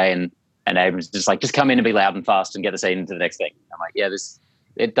do I convey? And Abrams just like, just come in and be loud and fast and get the scene into the next thing. I'm like, yeah,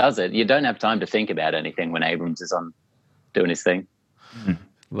 it does it. You don't have time to think about anything when Abrams is on doing his thing.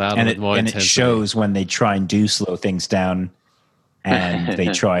 Loud and it shows when they try and do slow things down and they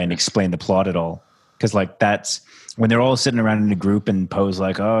try and explain the plot at all. Because like that's when they're all sitting around in a group and Poe's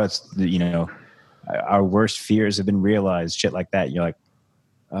like, oh, it's our worst fears have been realized, shit like that. You're like,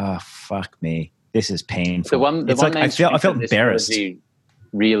 oh, fuck me, this is painful. I felt embarrassed.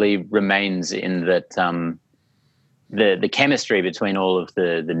 Really remains in that the chemistry between all of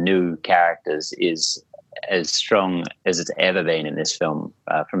the new characters is as strong as it's ever been in this film,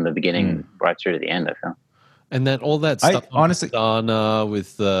 from the beginning right through to the end, I feel. And that all that stuff, honestly, Dana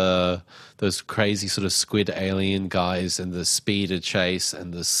with those crazy sort of squid alien guys and the speeder chase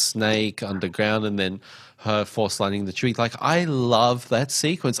and the snake underground, and then her force lightning the tree. Like, I love that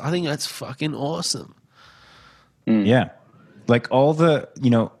sequence. I think that's fucking awesome. Yeah, like all the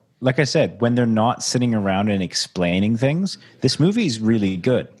like I said, when they're not sitting around and explaining things, this movie is really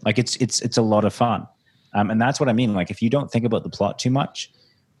good. Like it's a lot of fun, and that's what I mean. Like if you don't think about the plot too much,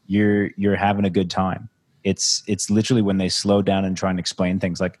 you're having a good time. It's literally when they slow down and try and explain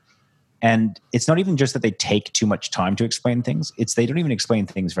things. Like, and it's not even just that they take too much time to explain things. It's they don't even explain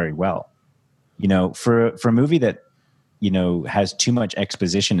things very well. For a movie that has too much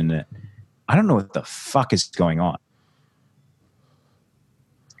exposition in it, I don't know what the fuck is going on.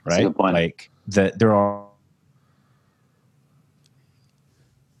 Right? Like there are.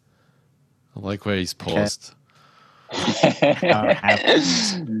 I like where he's paused.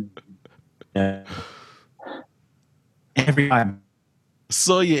 Every time.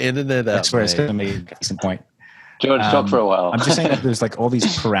 Saw your internet out. That's where it's going to make a decent point. George, talk for a while. I'm just saying that there's like all these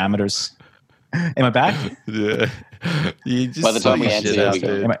parameters. Am I back? Yeah. You just By the time we answer, out,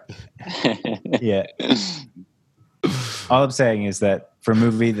 you'll dude. Yeah. All I'm saying is that for a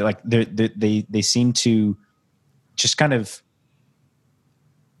movie, like they seem to just kind of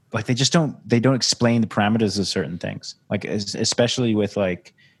like they don't explain the parameters of certain things. Like especially with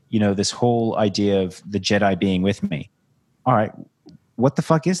like, you know, this whole idea of the Jedi being with me. All right, what the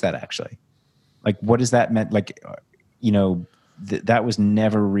fuck is that actually? Like, what does that mean? Like, you know, that was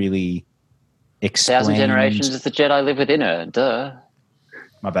never really explained. 1,000 generations as the Jedi live within her. Duh.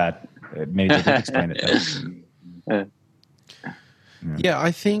 My bad. Maybe they did explain it though. Yeah,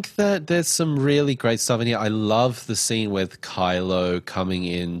 I think that there's some really great stuff in here. I love the scene with Kylo coming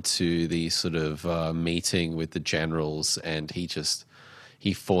into the sort of meeting with the generals, and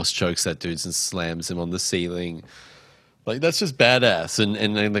he force chokes that dude and slams him on the ceiling. Like, that's just badass,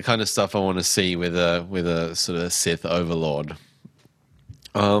 and the kind of stuff I want to see with a sort of Sith overlord.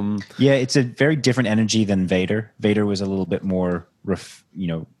 Yeah, it's a very different energy than Vader. Vader was a little bit more,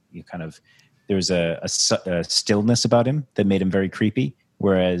 there's a stillness about him that made him very creepy.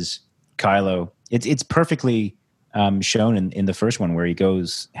 Whereas Kylo, it's perfectly shown in the first one where he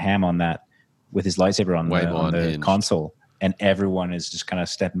goes ham on that with his lightsaber on the console, and everyone is just kind of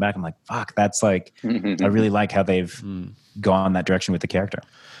stepping back. I'm like, fuck, that's like, I really like how they've gone that direction with the character.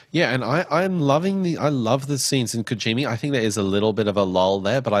 Yeah, and I love the scenes in Kojimi. I think there is a little bit of a lull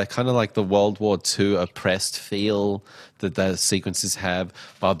there, but I kind of like the World War II oppressed feel that those sequences have.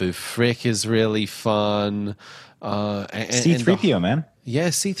 Babu Frick is really fun. C-3PO, man. Yeah,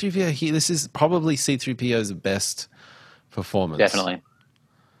 C-3PO. This is probably C-3PO's best performance. Definitely.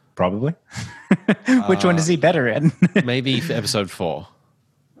 Probably. Which one is he better in? Maybe for episode 4.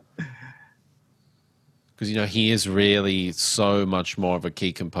 Because, you know, he is really so much more of a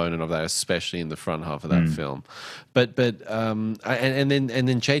key component of that, especially in the front half of that film. But then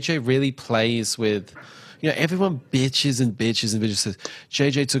JJ really plays with, you know, everyone bitches and says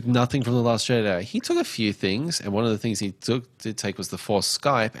JJ took nothing from The Last Jedi. He took a few things, and one of the things he did take was the Force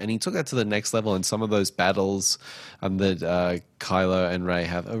Skype, and he took that to the next level. And some of those battles that Kylo and Rey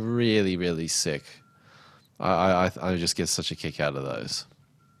have are really, really sick. I just get such a kick out of those.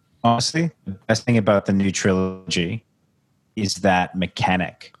 Honestly, the best thing about the new trilogy is that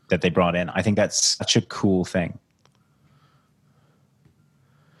mechanic that they brought in. I think that's such a cool thing.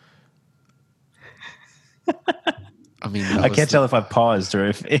 I mean, I can't tell if I've paused or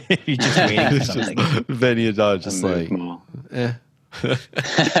if you're just waiting for something. Benny and I just like,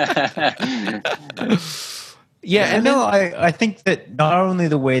 Yeah, and no, I think that not only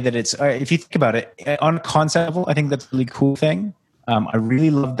the way that it's, if you think about it, on a concept level, I think that's a really cool thing. I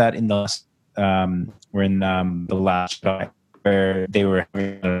really loved that in the Last Jedi, where they were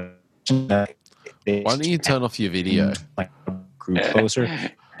having why don't you turn off your video? Like grew closer,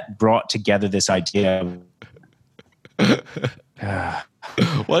 brought together this idea. Why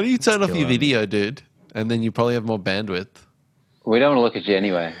don't you turn off your video, dude? And then you probably have more bandwidth. We don't want to look at you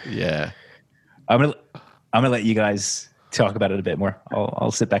anyway. Yeah. I'm gonna let you guys talk about it a bit more.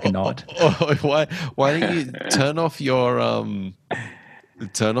 I'll sit back and nod. Why don't you turn off your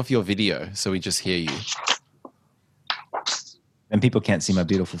video so we just hear you? And people can't see my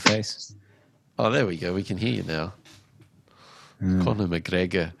beautiful face. Oh, there we go. We can hear you now. Conor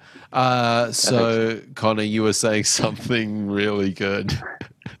McGregor. So, Conor, you were saying something really good.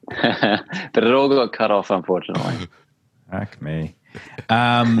 But it all got cut off, unfortunately. Fuck me.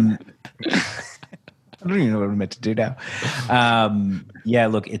 I don't even know what I'm meant to do now. Yeah,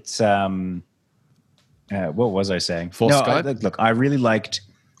 look, it's what was I saying? Force Skype? Look, I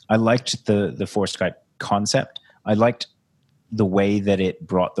liked the Force Skype concept. I liked the way that it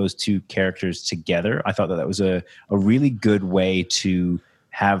brought those two characters together. I thought that was a really good way to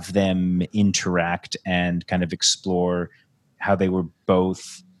have them interact and kind of explore how they were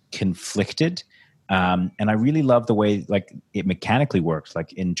both conflicted. And I really love the way like it mechanically works,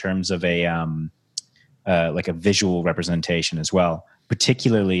 like in terms of a visual representation as well,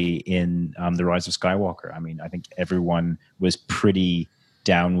 particularly in The Rise of Skywalker. I mean, I think everyone was pretty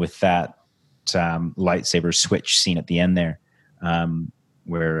down with that lightsaber switch scene at the end there,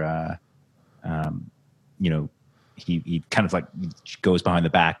 where he kind of like goes behind the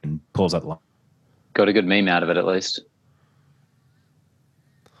back and pulls out the line. Got a good meme out of it, at least.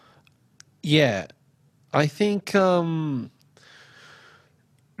 Yeah, I think if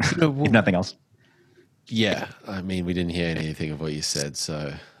nothing else. Yeah, I mean, we didn't hear anything of what you said,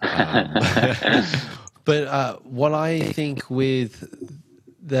 so. But what I think with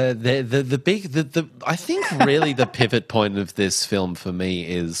I think really the pivot point of this film for me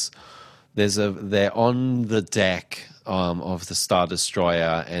is they're on the deck of the Star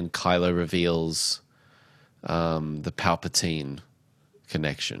Destroyer, and Kylo reveals the Palpatine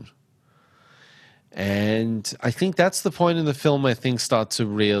connection. And I think that's the point in the film where things start to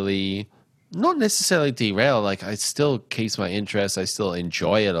really not necessarily derail. Like, it still keeps my interest. I still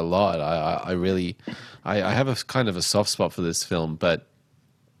enjoy it a lot. I really have a kind of a soft spot for this film, but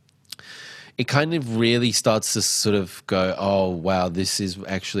it kind of really starts to sort of go, oh, wow, this is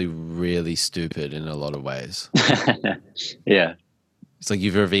actually really stupid in a lot of ways. Yeah. It's like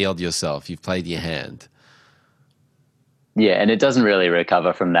you've revealed yourself. You've played your hand. Yeah, and it doesn't really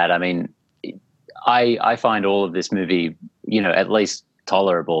recover from that. I mean, I find all of this movie, at least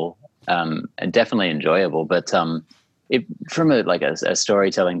tolerable, and definitely enjoyable. But from a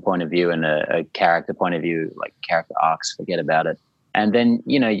storytelling point of view and a character point of view, like character arcs, forget about it. And then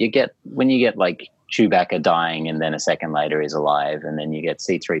when you get like Chewbacca dying, and then a second later he's alive, and then you get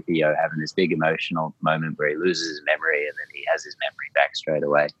C-3PO having this big emotional moment where he loses his memory, and then he has his memory back straight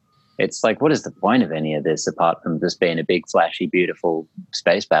away. It's like, what is the point of any of this apart from just being a big, flashy, beautiful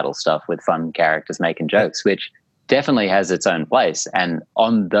space battle stuff with fun characters making jokes, which definitely has its own place. And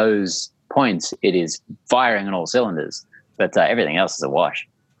on those points, it is firing on all cylinders. But everything else is a wash.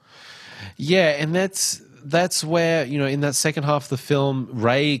 Yeah, and that's where, in that second half of the film,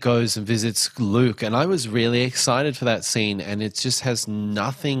 Rey goes and visits Luke, and I was really excited for that scene, and it just has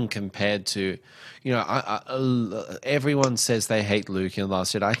nothing compared to, everyone says they hate Luke in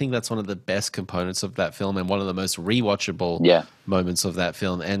Last Jedi. I think that's one of the best components of that film and one of the most rewatchable moments of that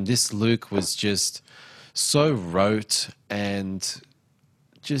film. And this Luke was just so rote and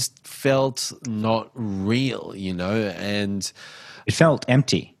just felt not real, and it felt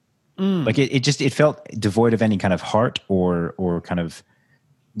empty. Like it felt devoid of any kind of heart or kind of,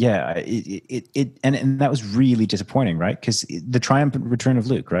 and that was really disappointing, right? Because the triumphant return of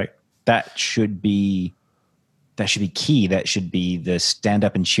Luke, right? That should be key. That should be the stand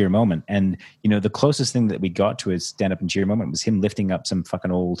up and cheer moment. And the closest thing that we got to a stand up and cheer moment was him lifting up some fucking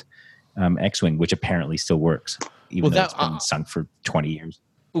old X-wing, which apparently still works, even though it's been sunk for 20 years.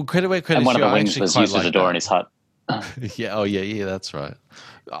 Well, credit where credit. And one of the wings was used as a door in his hut. Yeah. Oh, yeah. That's right.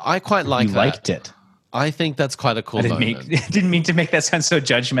 I quite like that. You liked it. I think that's quite a cool moment. Didn't mean to make that sound so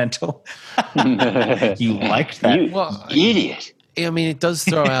judgmental. You liked that. You idiot. I mean, it does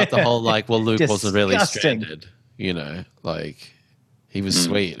throw out the whole, like, well, Luke wasn't really Disgusting. stranded, like, he was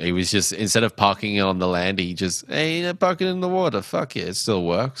sweet. He was just, instead of parking it on the land, he just, hey, park it in the water. Fuck it, it still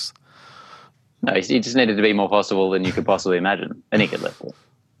works. No, he just needed to be more possible than you could possibly imagine. And he could live it.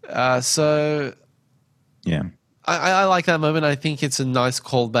 Yeah. I like that moment. I think it's a nice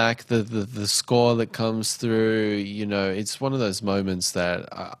callback. The score that comes through, it's one of those moments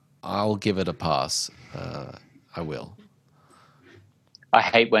that I'll give it a pass. I will. I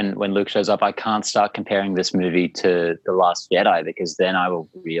hate when Luke shows up. I can't start comparing this movie to The Last Jedi, because then I will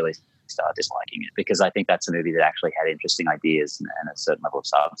really start disliking it, because I think that's a movie that actually had interesting ideas and a certain level of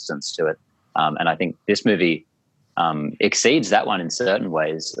substance to it. And I think this movie exceeds that one in certain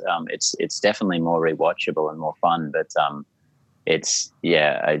ways. It's definitely more rewatchable and more fun, but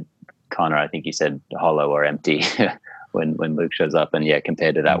Connor, I think you said hollow or empty when Luke shows up, and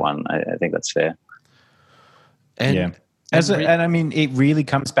compared to that one, I think that's fair. And I mean, it really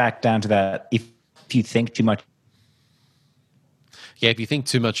comes back down to that. If you think too much, if you think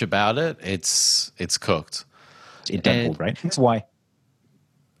too much about it, it's cooked. It doubled, right? That's why.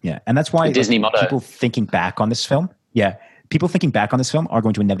 Yeah, and that's why Disney motto. People thinking back on this film are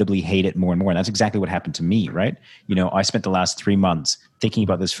going to inevitably hate it more and more. And that's exactly what happened to me, right? I spent the last 3 months thinking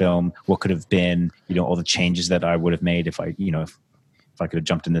about this film, what could have been, all the changes that I would have made if I could have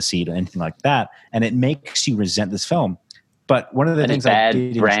jumped in the seat or anything like that. And it makes you resent this film. But one of the things I did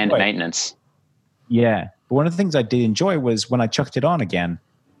enjoy, brand maintenance. Yeah, but one of the things I did enjoy was when I chucked it on again,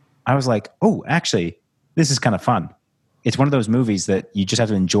 I was like, oh, actually, this is kind of fun. It's one of those movies that you just have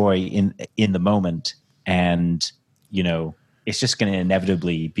to enjoy in the moment, and it's just going to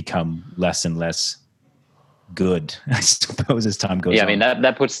inevitably become less and less good, I suppose, as time goes on. Yeah, I mean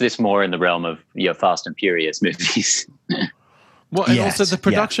that puts this more in the realm of your Fast and Furious movies. Well, and also the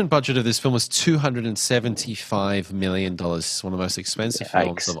production budget of this film was $275 million. It's one of the most expensive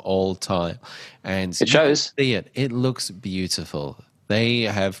films of all time, and it shows. See it. It looks beautiful. They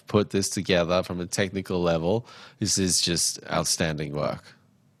have put this together from a technical level. This is just outstanding work.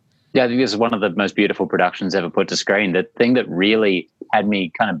 Yeah, I think this is one of the most beautiful productions ever put to screen. The thing that really had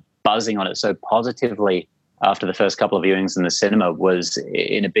me kind of buzzing on it so positively after the first couple of viewings in the cinema was,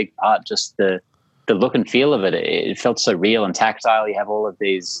 in a big part, just the look and feel of it. It felt so real and tactile. You have all of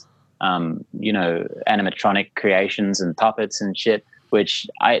these, animatronic creations and puppets and shit, which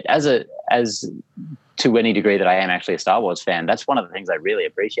as as to any degree that I am actually a Star Wars fan, that's one of the things I really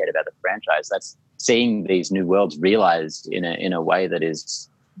appreciate about the franchise. That's seeing these new worlds realized in a way that is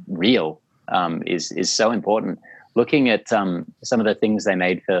real, is so important. Looking at some of the things they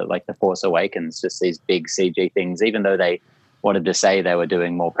made for like The Force Awakens, just these big CG things, even though they wanted to say they were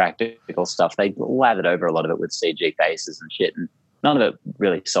doing more practical stuff, they lathered over a lot of it with CG faces and shit, and none of it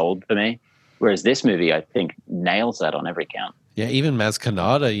really sold for me. Whereas this movie, I think, nails that on every count. Yeah, even Maz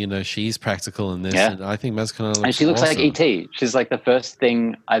Kanata, she's practical in this, and I think Maz Kanata looks and she looks awesome. like E.T. She's like the first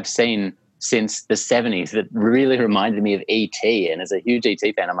thing I've seen since the 70s that really reminded me of E.T. And as a huge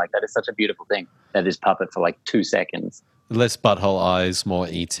E.T. fan, I'm like, that is such a beautiful thing. That is puppet for like 2 seconds. Less butthole eyes, more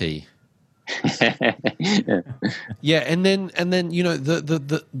E.T. Yeah, and then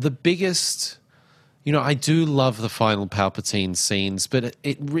the biggest, I do love the final Palpatine scenes, but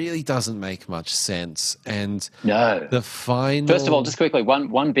it really doesn't make much sense. And no, the final. First of all, just quickly,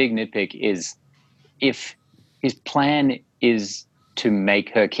 one big nitpick is if his plan is to make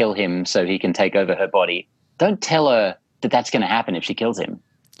her kill him so he can take over her body, don't tell her that that's going to happen if she kills him.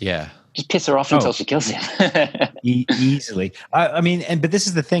 Yeah. Just piss her off until she kills him. Easily. I mean, but this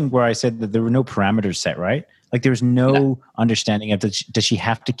is the thing where I said that there were no parameters set, right? Like there's no understanding of, does she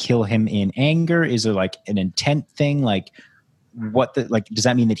have to kill him in anger? Is there like an intent thing? Like does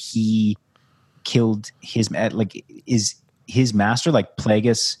that mean that he killed is his master, like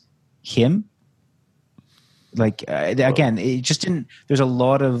Plagueis, him? Like, again, it just didn't, there's a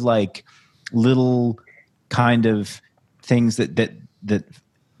lot of like little kind of things that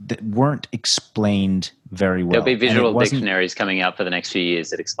weren't explained very well. There'll be visual dictionaries coming out for the next few years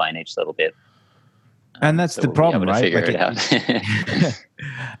that explain each little bit. And that's the problem, right? Figure it out.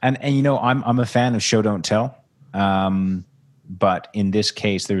 and I'm a fan of show don't tell. But in this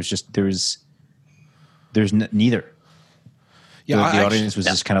case, there's neither. Yeah, the audience was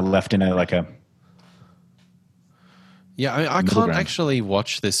just kind of left in a Yeah, I can't actually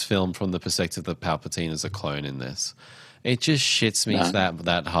watch this film from the perspective that Palpatine is a clone in this. It just shits me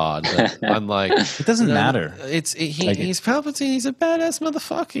that hard. But I'm like, it doesn't matter. He's Palpatine. He's a badass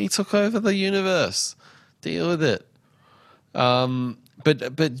motherfucker. He took over the universe. Deal with it.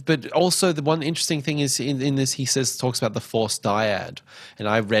 But also the one interesting thing is in this he talks about the Force dyad, and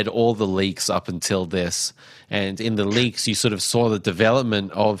I read all the leaks up until this, and in the leaks you sort of saw the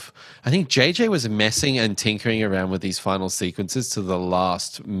development of, I think JJ was messing and tinkering around with these final sequences to the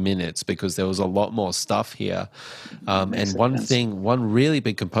last minutes because there was a lot more stuff here, and one really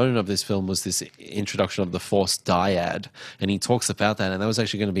big component of this film was this introduction of the Force dyad, and he talks about that, and that was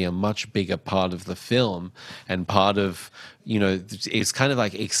actually going to be a much bigger part of the film, and part of it's kind of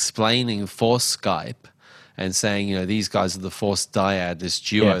like explaining Force Skype and saying, these guys are the Force dyad, this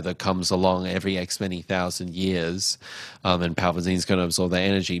duo that comes along every X many thousand years, and Palpatine's going to absorb their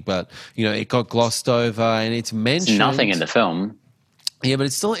energy. But, it got glossed over, and it's mentioned. It's nothing in the film. Yeah, but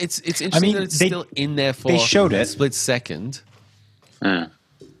it's interesting that it's still in there for a split second.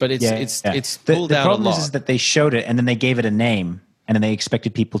 But it's pulled out a lot. The problem is that they showed it, and then they gave it a name, and then they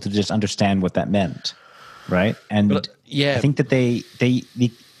expected people to just understand what that meant. Right. And I think that they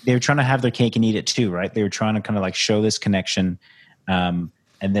were trying to have their cake and eat it too, right? They were trying to kind of like show this connection. And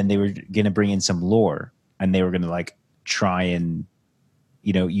then they were going to bring in some lore, and they were going to like try and,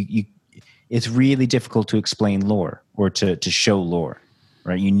 it's really difficult to explain lore or to show lore,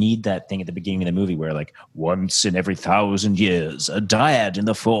 right? You need that thing at the beginning of the movie where like once in every 1,000 years, a dyad in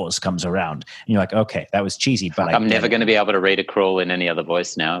the Force comes around. And you're like, okay, that was cheesy, but I'm never going to be able to read a crawl in any other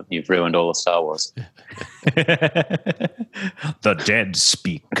voice now. You've ruined all of Star Wars. The dead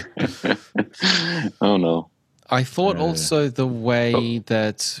speak. Oh, no. I thought also the way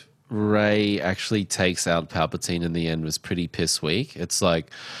that Rey actually takes out Palpatine in the end was pretty piss weak. It's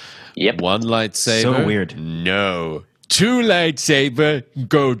like, one lightsaber. So weird. No. 2 lightsaber,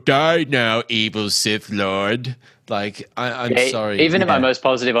 go die now, evil Sith Lord. Like, I'm sorry. Even if I'm most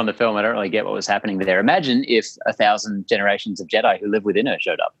positive on the film, I don't really get what was happening there. Imagine if 1,000 generations of Jedi who live within her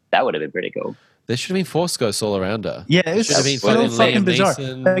showed up. That would have been pretty cool. There should have been Force ghosts all around her. Yeah, it should have been so fucking bizarre.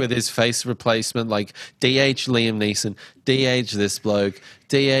 Neeson with his face replacement, like DH Liam Neeson, DH this bloke,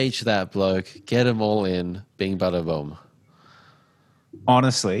 DH that bloke, get them all in, bing bada boom.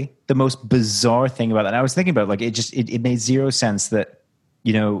 Honestly, the most bizarre thing about that, I was thinking about it made zero sense that,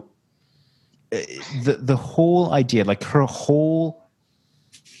 the whole idea, like her whole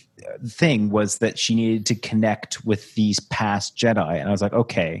thing was that she needed to connect with these past Jedi. And I was like,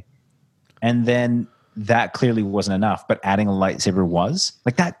 okay. And then that clearly wasn't enough, but adding a lightsaber was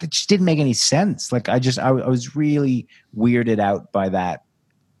like that just didn't make any sense. Like I was really weirded out by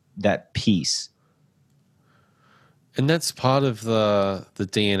that piece. And that's part of the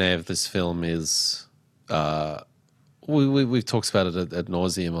DNA of this film is we've talked about it at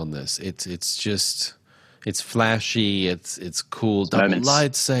nauseum on this. It's just it's flashy, it's cool, double Moments.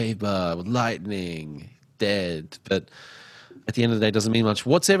 lightsaber with lightning, dead, but at the end of the day, it doesn't mean much.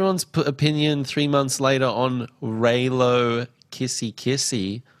 What's everyone's opinion 3 months later on Raylo Kissy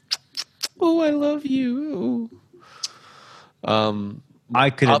Kissy? Oh, I love you. I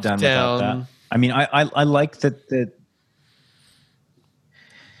could have Up, done down. without that. I mean, I like that.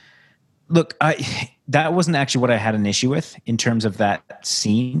 Look, that wasn't actually what I had an issue with in terms of that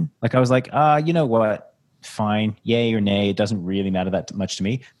scene. Like I was like, you know what? Fine, yay or nay. It doesn't really matter that much to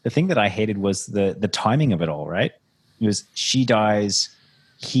me. The thing that I hated was the timing of it all. Right? It was she dies,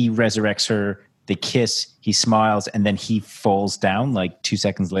 he resurrects her, they kiss, he smiles, and then he falls down like 2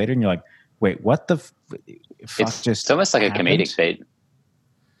 seconds later, and you're like, wait, what the fuck It's just almost like happened? a comedic feat.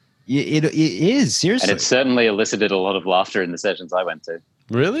 It is, seriously. And it certainly elicited a lot of laughter in the sessions I went to.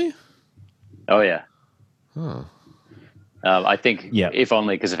 Really? Oh, yeah. Huh. I think, Yeah. if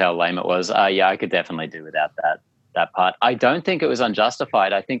only because of how lame it was, I could definitely do without that part. I don't think it was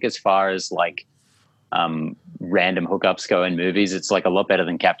unjustified. I think as far as like random hookups go in movies, it's like a lot better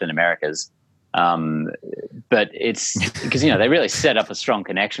than Captain America's. But it's because, they really set up a strong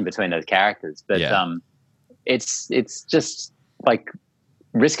connection between those characters. But it's just like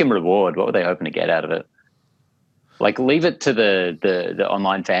risk and reward. What were they hoping to get out of it? Like leave it to the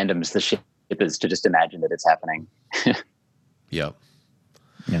online fandoms, the shippers, to just imagine that it's happening. Yeah.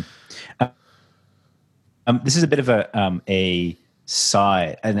 Yeah. This is a bit of a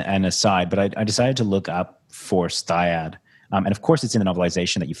side and aside, but I decided to look up Force Dyad. And of course, it's in the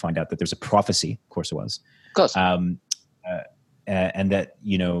novelization that you find out that there's a prophecy. Of course, it was. Of course. And that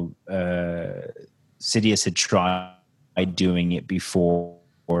Sidious had tried doing it before,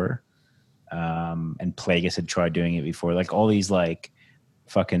 and Plagueis had tried doing it before. Like all these like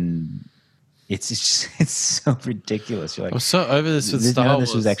fucking. It's so ridiculous. You're like, I'm so over this with Star none of Wars.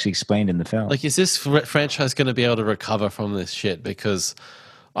 this was actually explained in the film. Like, is this franchise going to be able to recover from this shit? Because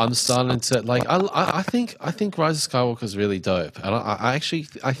I'm starting to like. I think Rise of Skywalker is really dope, and I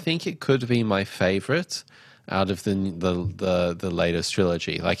think it could be my favorite out of the latest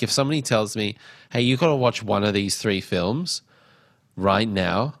trilogy. Like, if somebody tells me, "Hey, you got to watch one of these 3 films right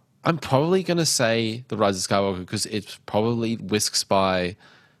now," I'm probably going to say the Rise of Skywalker because it probably whisks by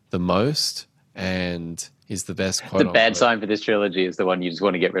the most and is the best. The bad sign for this trilogy is the one you just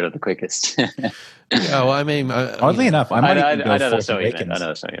want to get rid of the quickest. Yeah, well, I mean, oddly enough, I know that's what you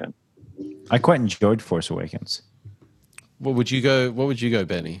meant. I quite enjoyed Force Awakens. What would you go,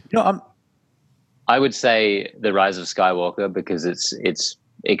 Benny? I would say The Rise of Skywalker because it's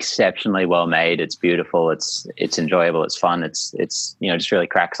exceptionally well made. It's beautiful. It's enjoyable. It's fun. It's just really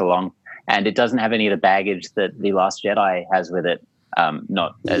cracks along, and it doesn't have any of the baggage that The Last Jedi has with it.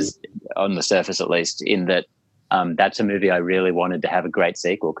 Not as on the surface, at least, in that that's a movie I really wanted to have a great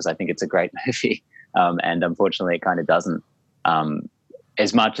sequel because I think it's a great movie, and unfortunately, it kind of doesn't.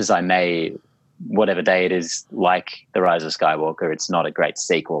 As much as I may, whatever day it is, like The Rise of Skywalker, it's not a great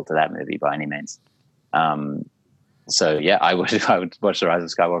sequel to that movie by any means. So yeah, I would watch The Rise of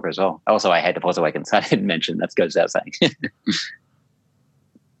Skywalker as well. Also, I hate The Force Awakens. I didn't mention that goes without saying.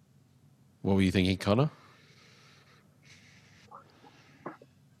 What were you thinking, Connor?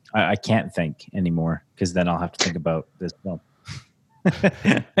 I can't think anymore because then I'll have to think about this film.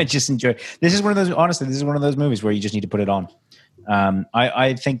 I just enjoy. This is one of those. Honestly, this is one of those movies where you just need to put it on.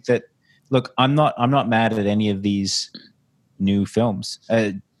 I think that. Look, I'm not mad at any of these new films,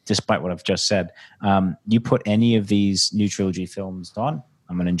 despite what I've just said. You put any of these new trilogy films on,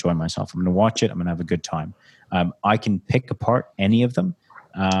 I'm going to enjoy myself. I'm going to watch it. I'm going to have a good time. I can pick apart any of them.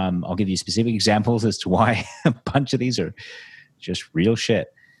 I'll give you specific examples as to why a bunch of these are just real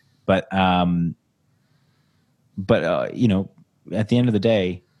shit. But at the end of the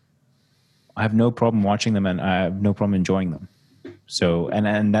day, I have no problem watching them and I have no problem enjoying them. So,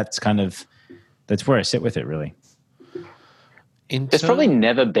 and that's where I sit with it, really. There's probably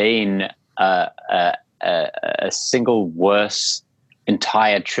never been a single worse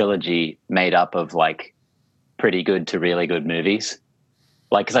entire trilogy made up of like pretty good to really good movies.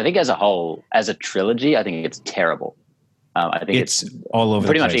 Like, because I think as a whole, as a trilogy, I think it's terrible. I think it's all over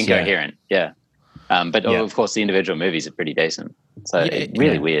pretty the much place, incoherent. Yeah. But of course, the individual movies are pretty decent. So it's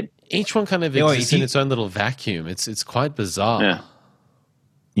really weird. Each one kind of exists in its own little vacuum. It's quite bizarre.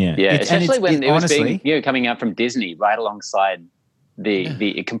 Yeah. Especially when it was being coming out from Disney right alongside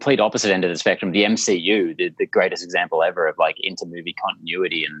the complete opposite end of the spectrum, the MCU, the greatest example ever of like inter-movie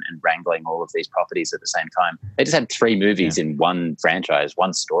continuity and wrangling all of these properties at the same time. They just had 3 movies in one franchise,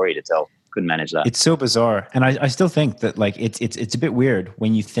 one story to tell. couldn't manage that. It's so bizarre, and I still think that like it's a bit weird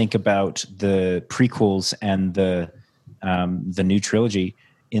when you think about the prequels and the new trilogy,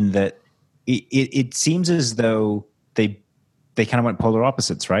 in that it seems as though they kind of went polar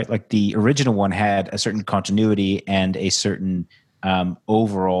opposites, right? Like the original one had a certain continuity and a certain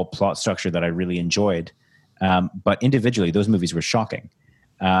overall plot structure that I really enjoyed, but individually those movies were shocking.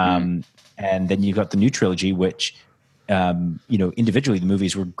 And then you've got the new trilogy, which individually the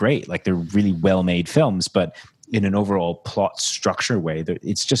movies were great. Like they're really well-made films, but in an overall plot structure way,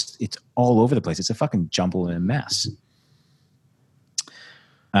 it's all over the place. It's a fucking jumble and a mess.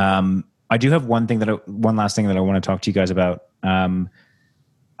 I do have one last thing that I want to talk to you guys about.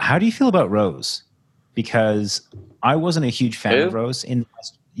 How do you feel about Rose? Because I wasn't a huge fan of Rose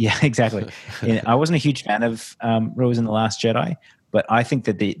yeah, exactly. I wasn't a huge fan of Rose in The Last Jedi, but I think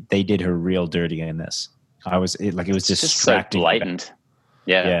that they did her real dirty in this. It was distracting. So blatant.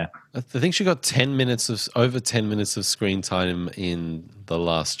 Yeah. I think she got over 10 minutes of screen time in The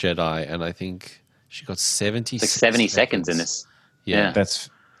Last Jedi, and I think she got 70 seconds in this. Yeah. That's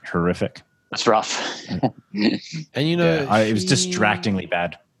horrific. That's rough. And it was distractingly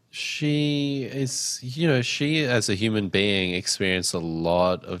bad. She is, she as a human being experienced a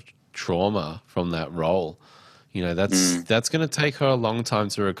lot of trauma from that role. That's going to take her a long time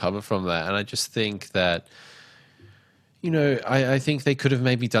to recover from that. And I just think that, I think they could have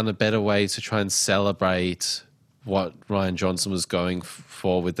maybe done a better way to try and celebrate what Rian Johnson was going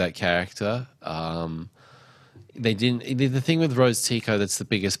for with that character. They didn't. The thing with Rose Tico that's the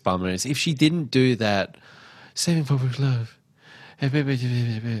biggest bummer is if she didn't do that, saving public love.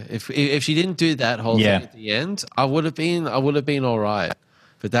 If she didn't do that whole thing at the end, I would have been all right.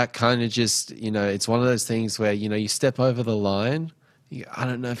 But that kind of just, it's one of those things where, you step over the line. I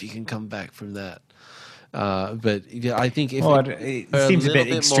don't know if you can come back from that. But I think if it seems a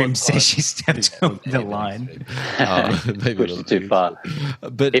bit extreme to say she stepped over the line. Maybe pushed it too far.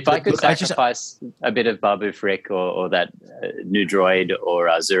 But if I could sacrifice a bit of Babu Frick or that new droid or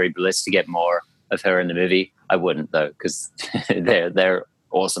Zuri Bliss to get more of her in the movie, I wouldn't though, because they're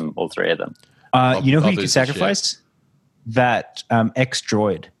awesome, all three of them. You know who you could sacrifice? That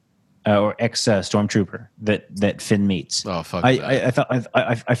ex-droid or ex-stormtrooper that Finn meets. Oh fuck! I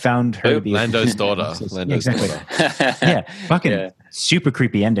found her to be Lando's daughter. Exactly. Yeah, fucking super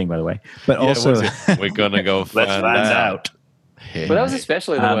creepy ending, by the way. But also, we're gonna go find out. But that was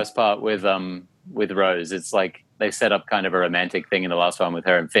especially the worst part with Rose. It's like they set up kind of a romantic thing in the last one with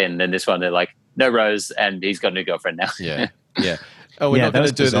her and Finn. Then this one, they're like, no Rose, and he's got a new girlfriend now. Yeah. Oh, we're not going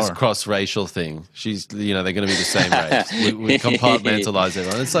to do this cross-racial thing. She's, they're going to be the same race. We compartmentalize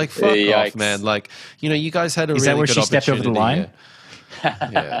everyone. It's like, fuck off, man. Like, you guys had a really good opportunity. Is that where she stepped over the line?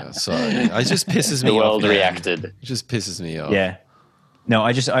 Yeah, sorry. It just pisses me off. The world reacted. It just pisses me off. Yeah. No,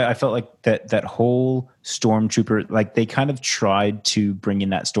 I felt like that whole Stormtrooper, like they kind of tried to bring in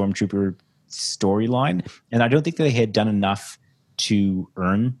that Stormtrooper storyline, and I don't think they had done enough to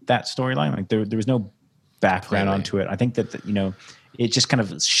earn that storyline. Like there was no background onto it. I think that it just kind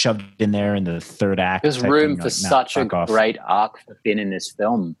of shoved in there in the third act. There's room for such a great arc for Finn in this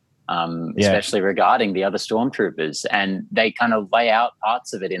film, especially regarding the other stormtroopers, and they kind of lay out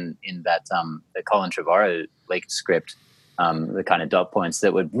parts of it in that the Colin Trevorrow leaked script, the kind of dot points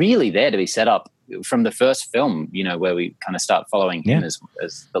that were really there to be set up from the first film. Where we kind of start following him as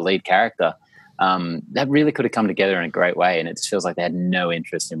the lead character. That really could have come together in a great way, and it just feels like they had no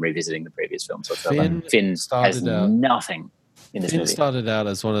interest in revisiting the previous films whatsoever. Finn has nothing in this movie. Finn started out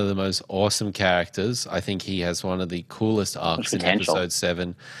as one of the most awesome characters. I think he has one of the coolest arcs in Episode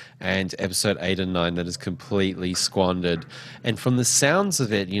 7 and Episode 8 and 9 that is completely squandered. And from the sounds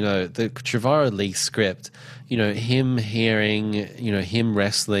of it, the Trevorrow leaked script, him hearing, him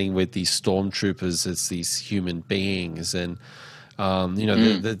wrestling with these stormtroopers as these human beings, and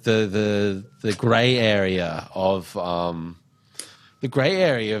the gray area of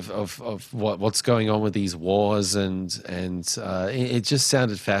what's going on with these wars, and it just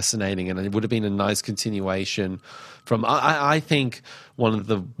sounded fascinating, and it would have been a nice continuation from. I think one of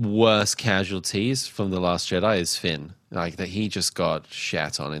the worst casualties from The Last Jedi is Finn, like that he just got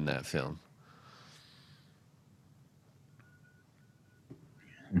shat on in that film.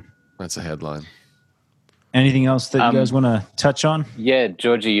 That's a headline. Anything else that you guys want to touch on? Yeah,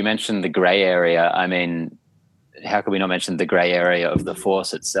 Georgie, you mentioned the gray area. I mean, how could we not mention the gray area of the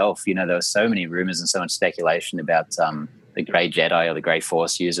Force itself? There were so many rumors and so much speculation about the gray Jedi or the gray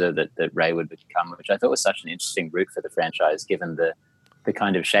Force user that Rey would become, which I thought was such an interesting route for the franchise, given the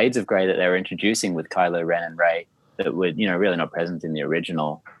kind of shades of gray that they were introducing with Kylo Ren and Rey that were, really not present in the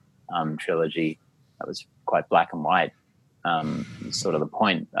original trilogy. That was quite black and white, sort of the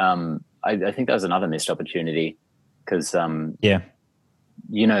point. I think that was another missed opportunity because, Yeah.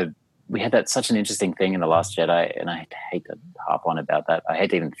 you know, we had that such an interesting thing in The Last Jedi, and I hate to harp on about that. I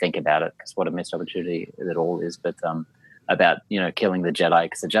hate to even think about it because what a missed opportunity it all is. But about, you know, killing the Jedi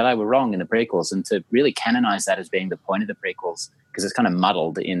because the Jedi were wrong in the prequels, and to really canonize that as being the point of the prequels because it's kind of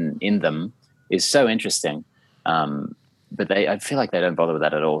muddled in them is so interesting. But I feel like they don't bother with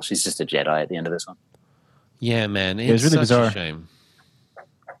that at all. She's just a Jedi at the end of this one. Yeah, man, It was really such bizarre. a shame.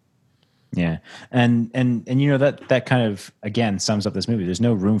 Yeah, and you know that kind of again sums up this movie. There's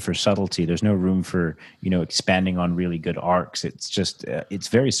no room for subtlety. There's no room for, you know, expanding on really good arcs. It's just it's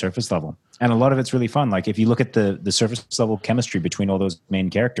very surface level, and a lot of it's really fun. Like if you look at the surface level chemistry between all those main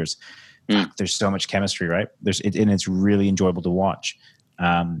characters, there's so much chemistry, right? And it's really enjoyable to watch.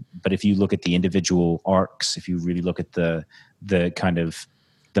 But if you look at the individual arcs, if you really look at the kind of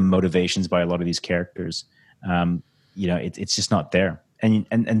the motivations by a lot of these characters, you know, it's just not there.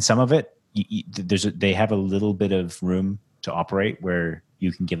 And some of it. They have a little bit of room to operate where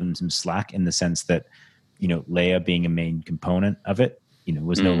you can give them some slack in the sense that, you know, Leia being a main component of it, you know,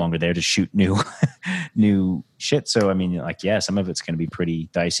 was no longer there to shoot new shit. So, I mean, like, yeah, some of it's going to be pretty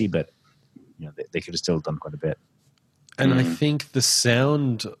dicey, but, you know, they could have still done quite a bit. And I think the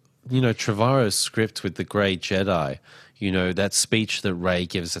sound, you know, Trevorrow's script with the Grey Jedi, you know, that speech that Rey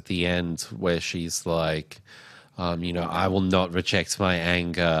gives at the end where she's like, you know, I will not reject my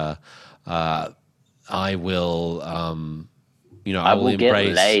anger. I will, you know, I will embrace,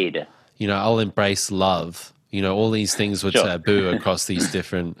 get laid. You know, I'll embrace love. You know, all these things were taboo across these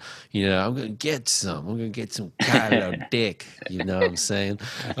different, you know, I'm going to get some Kylo dick, you know what I'm saying?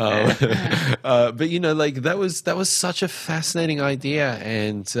 But, you know, like that was such a fascinating idea.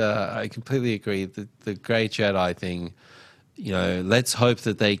 And I completely agree that the Grey Jedi thing, you know, let's hope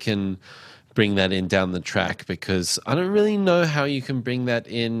that they can bring that in down the track, because I don't really know how you can bring that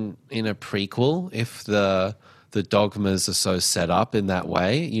in a prequel if the dogmas are so set up in that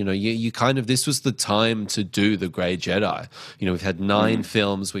way. You know, you kind of, this was the time to do the Grey Jedi. You know, we've had 9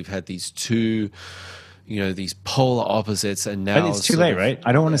 films, we've had these 2, you know, these polar opposites, and now But it's too late, right?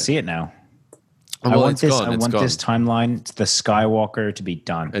 I don't want to see it now. Well, I want this gone. timeline, the Skywalker, to be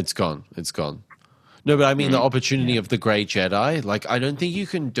done. It's gone. No, but I mean the opportunity of the Grey Jedi. Like, I don't think you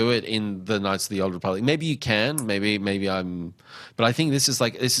can do it in the Knights of the Old Republic. Maybe you can. Maybe I'm. But I think this is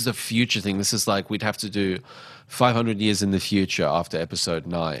a future thing. This is like we'd have to do 500 years in the future after Episode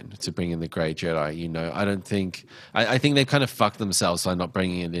 9 to bring in the Grey Jedi. You know, I don't think. I think they've kind of fucked themselves by not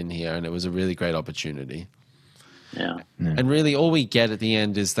bringing it in here, and it was a really great opportunity. Yeah. And really all we get at the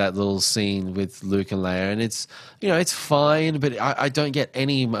end is that little scene with Luke and Leia, and it's, you know, it's fine, but I don't get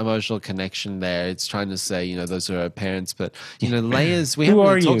any emotional connection there. It's trying to say, you know, those are our parents, but, you know, Leia's, we haven't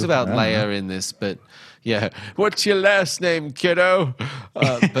really talked about Leia in this, but yeah. What's your last name, kiddo?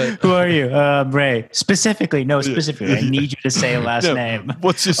 But who are you? Ray. Specifically. I need you to say a last name.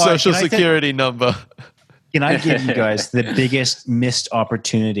 What's your social security number? Can I give you guys the biggest missed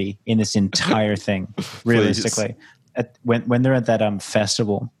opportunity in this entire thing, realistically? When they're at that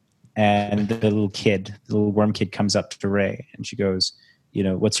festival, and the little worm kid comes up to Ray, and she goes, you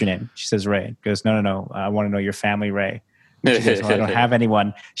know, what's your name? She says Ray. Goes, no, I want to know your family, Ray. She says, well, I don't have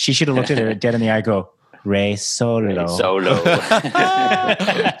anyone. She should have looked at her dead in the eye and go, Ray Solo. Ray Solo.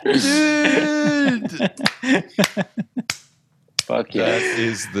 Fuck yeah. That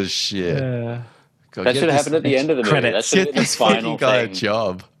is the shit. God, that should have happened at the end of the movie. That should get be the this final fucking guy thing. a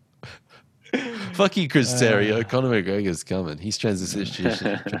job. Fuck you, Chris Terrio. Conor McGregor's coming. He's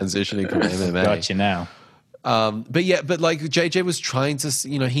transitioning from MMA. Got you now. But like JJ was trying to,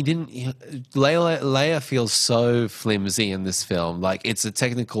 you know, Leia feels so flimsy in this film. Like, it's a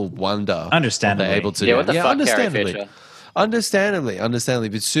technical wonder. Understandably. They're able to what the fuck, Carrie Fisher? Understandably,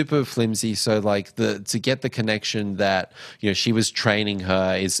 but super flimsy. So like to get the connection that, you know, she was training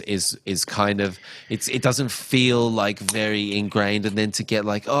her is kind of, it doesn't feel like very ingrained, and then to get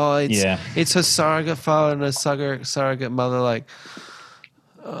like, it's her surrogate father and her surrogate mother, like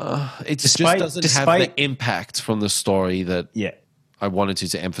it just doesn't have the impact from the story that I wanted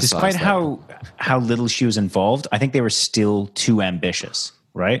to emphasize. Despite how little she was involved, I think they were still too ambitious,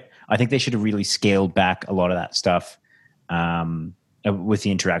 right? I think they should have really scaled back a lot of that stuff. With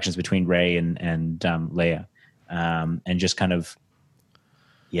the interactions between Rey and Leia, and just kind of,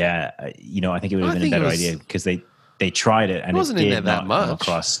 you know, I think it would have been a better idea because they tried it and it did not come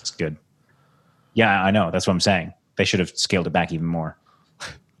across good. Yeah, I know. That's what I'm saying. They should have scaled it back even more.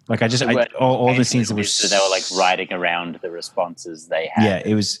 Like all the scenes that were, so they were like riding around the responses they had. Yeah,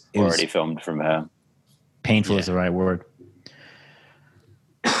 it was already filmed from her. Painful is the right word.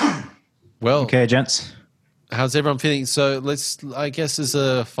 Well, okay, gents. How's everyone feeling? So I guess, as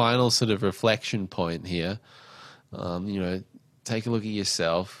a final sort of reflection point here, take a look at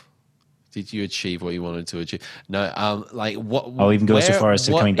yourself. Did you achieve what you wanted to achieve? No, like what? I'll even go so far as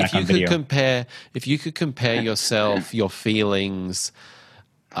to coming back on video. If you could compare yourself, your feelings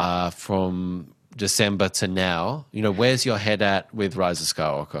from December to now, where's your head at with Rise of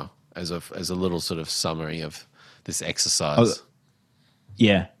Skywalker as a little sort of summary of this exercise?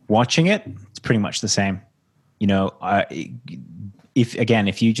 Yeah, watching it, it's pretty much the same.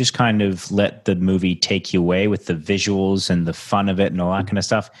 If you just kind of let the movie take you away with the visuals and the fun of it and all that kind of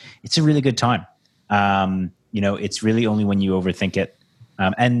stuff, it's a really good time. It's really only when you overthink it.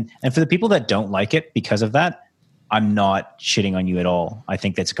 And for the people that don't like it because of that, I'm not shitting on you at all. I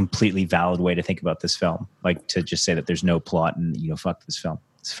think that's a completely valid way to think about this film. Like, to just say that there's no plot and, fuck this film.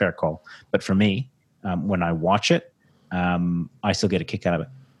 It's a fair call. But for me, when I watch it, I still get a kick out of it.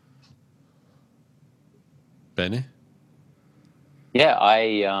 Benny? Yeah,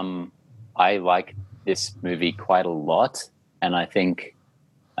 I like this movie quite a lot, and I think,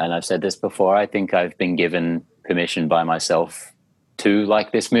 and I've said this before, I think I've been given permission by myself to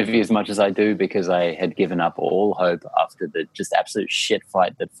like this movie as much as I do, because I had given up all hope after the just absolute shit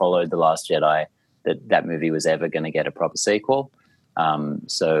fight that followed The Last Jedi that movie was ever going to get a proper sequel.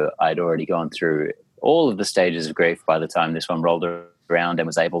 So I'd already gone through all of the stages of grief by the time this one rolled around, and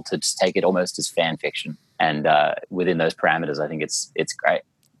was able to just take it almost as fan fiction. And within those parameters, I think it's great.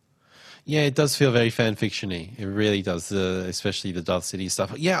 Yeah, it does feel very fan fiction-y. It really does, especially the Darth City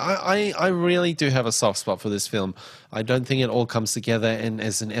stuff. Yeah, I really do have a soft spot for this film. I don't think it all comes together. And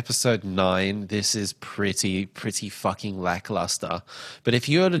as an episode 9, this is pretty fucking lackluster. But if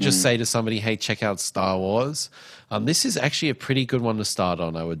you were to just say to somebody, hey, check out Star Wars, this is actually a pretty good one to start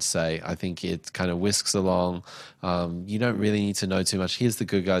on, I would say. I think it kind of whisks along. You don't really need to know too much. Here's the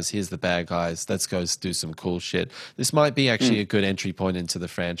good guys. Here's the bad guys. Let's go do some cool shit. This might be actually a good entry point into the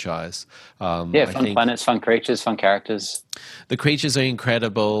franchise. Fun planets, fun creatures, fun characters. The creatures are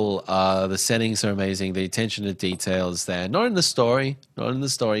incredible. The settings are amazing. The attention to detail is there. Not in the story, but in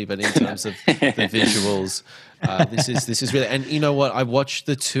terms of the visuals. This is really, and you know what? I watched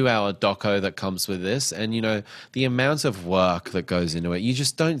the 2-hour doco that comes with this, and the amount of work that goes into it. You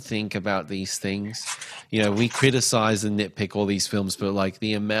just don't think about these things. We criticize and nitpick all these films, but like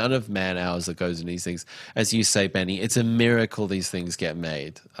the amount of man hours that goes into these things, as you say, Benny, it's a miracle these things get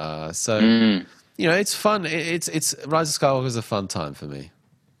made. It's fun. It's Rise of Skywalker is a fun time for me.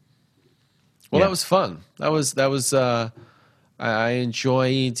 Well, yeah. That was fun. That was. I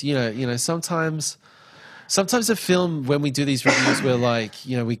enjoyed. Sometimes a film, when we do these reviews, we're like,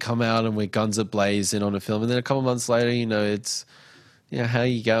 we come out and we're guns a-blazing on a film, and then a couple months later, it's, how are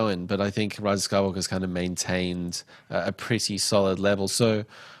you going? But I think Rise of Skywalker's kind of maintained a pretty solid level. So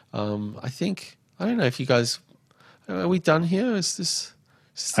I think, I don't know if you guys, are we done here? Is this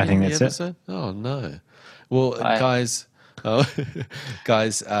I think that's episode? It. Oh, no. Well, guys,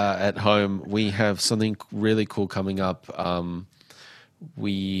 at home, we have something really cool coming up.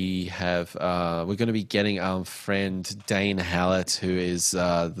 We're going to be getting our friend Dane Hallett, who is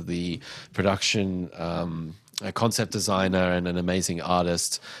the production concept designer and an amazing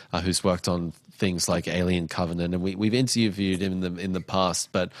artist who's worked on things like Alien Covenant, and we've interviewed him in the past.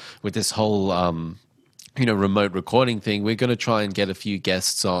 But with this whole remote recording thing, we're going to try and get a few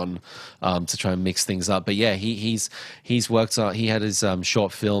guests on to try and mix things up. But yeah, he's worked on, he had his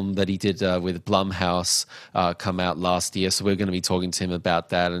short film that he did with Blumhouse come out last year. So we're going to be talking to him about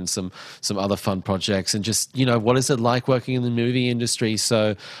that and some other fun projects, and just, what is it like working in the movie industry?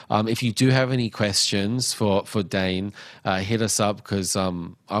 So if you do have any questions for Dane, hit us up, because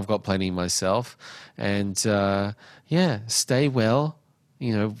I've got plenty myself. And stay well.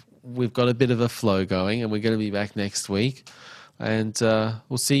 We've got a bit of a flow going, and we're going to be back next week. And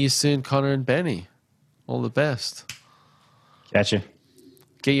we'll see you soon, Connor and Benny. All the best. Catch you.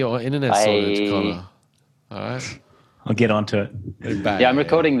 Get your internet sorted, Connor. All right. I'll get onto it. Yeah, I'm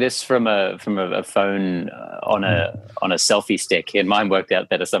recording this from a phone on a selfie stick, and mine worked out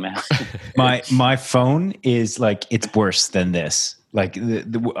better somehow. my phone is like, it's worse than this. Like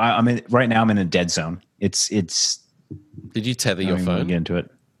right now I'm in a dead zone. It's. Did you tether your phone? Get into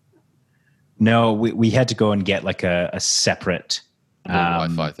it. No, we had to go and get like a separate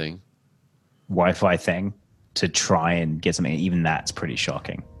Wi-Fi thing to try and get something. Even that's pretty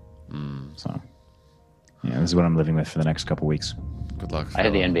shocking. So, this is what I'm living with for the next couple of weeks. Good luck. I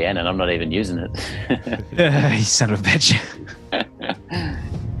have the NBN and I'm not even using it. You son of a bitch.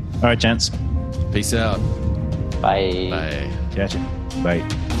 All right, gents. Peace out. Bye. Bye. Catch you. Bye.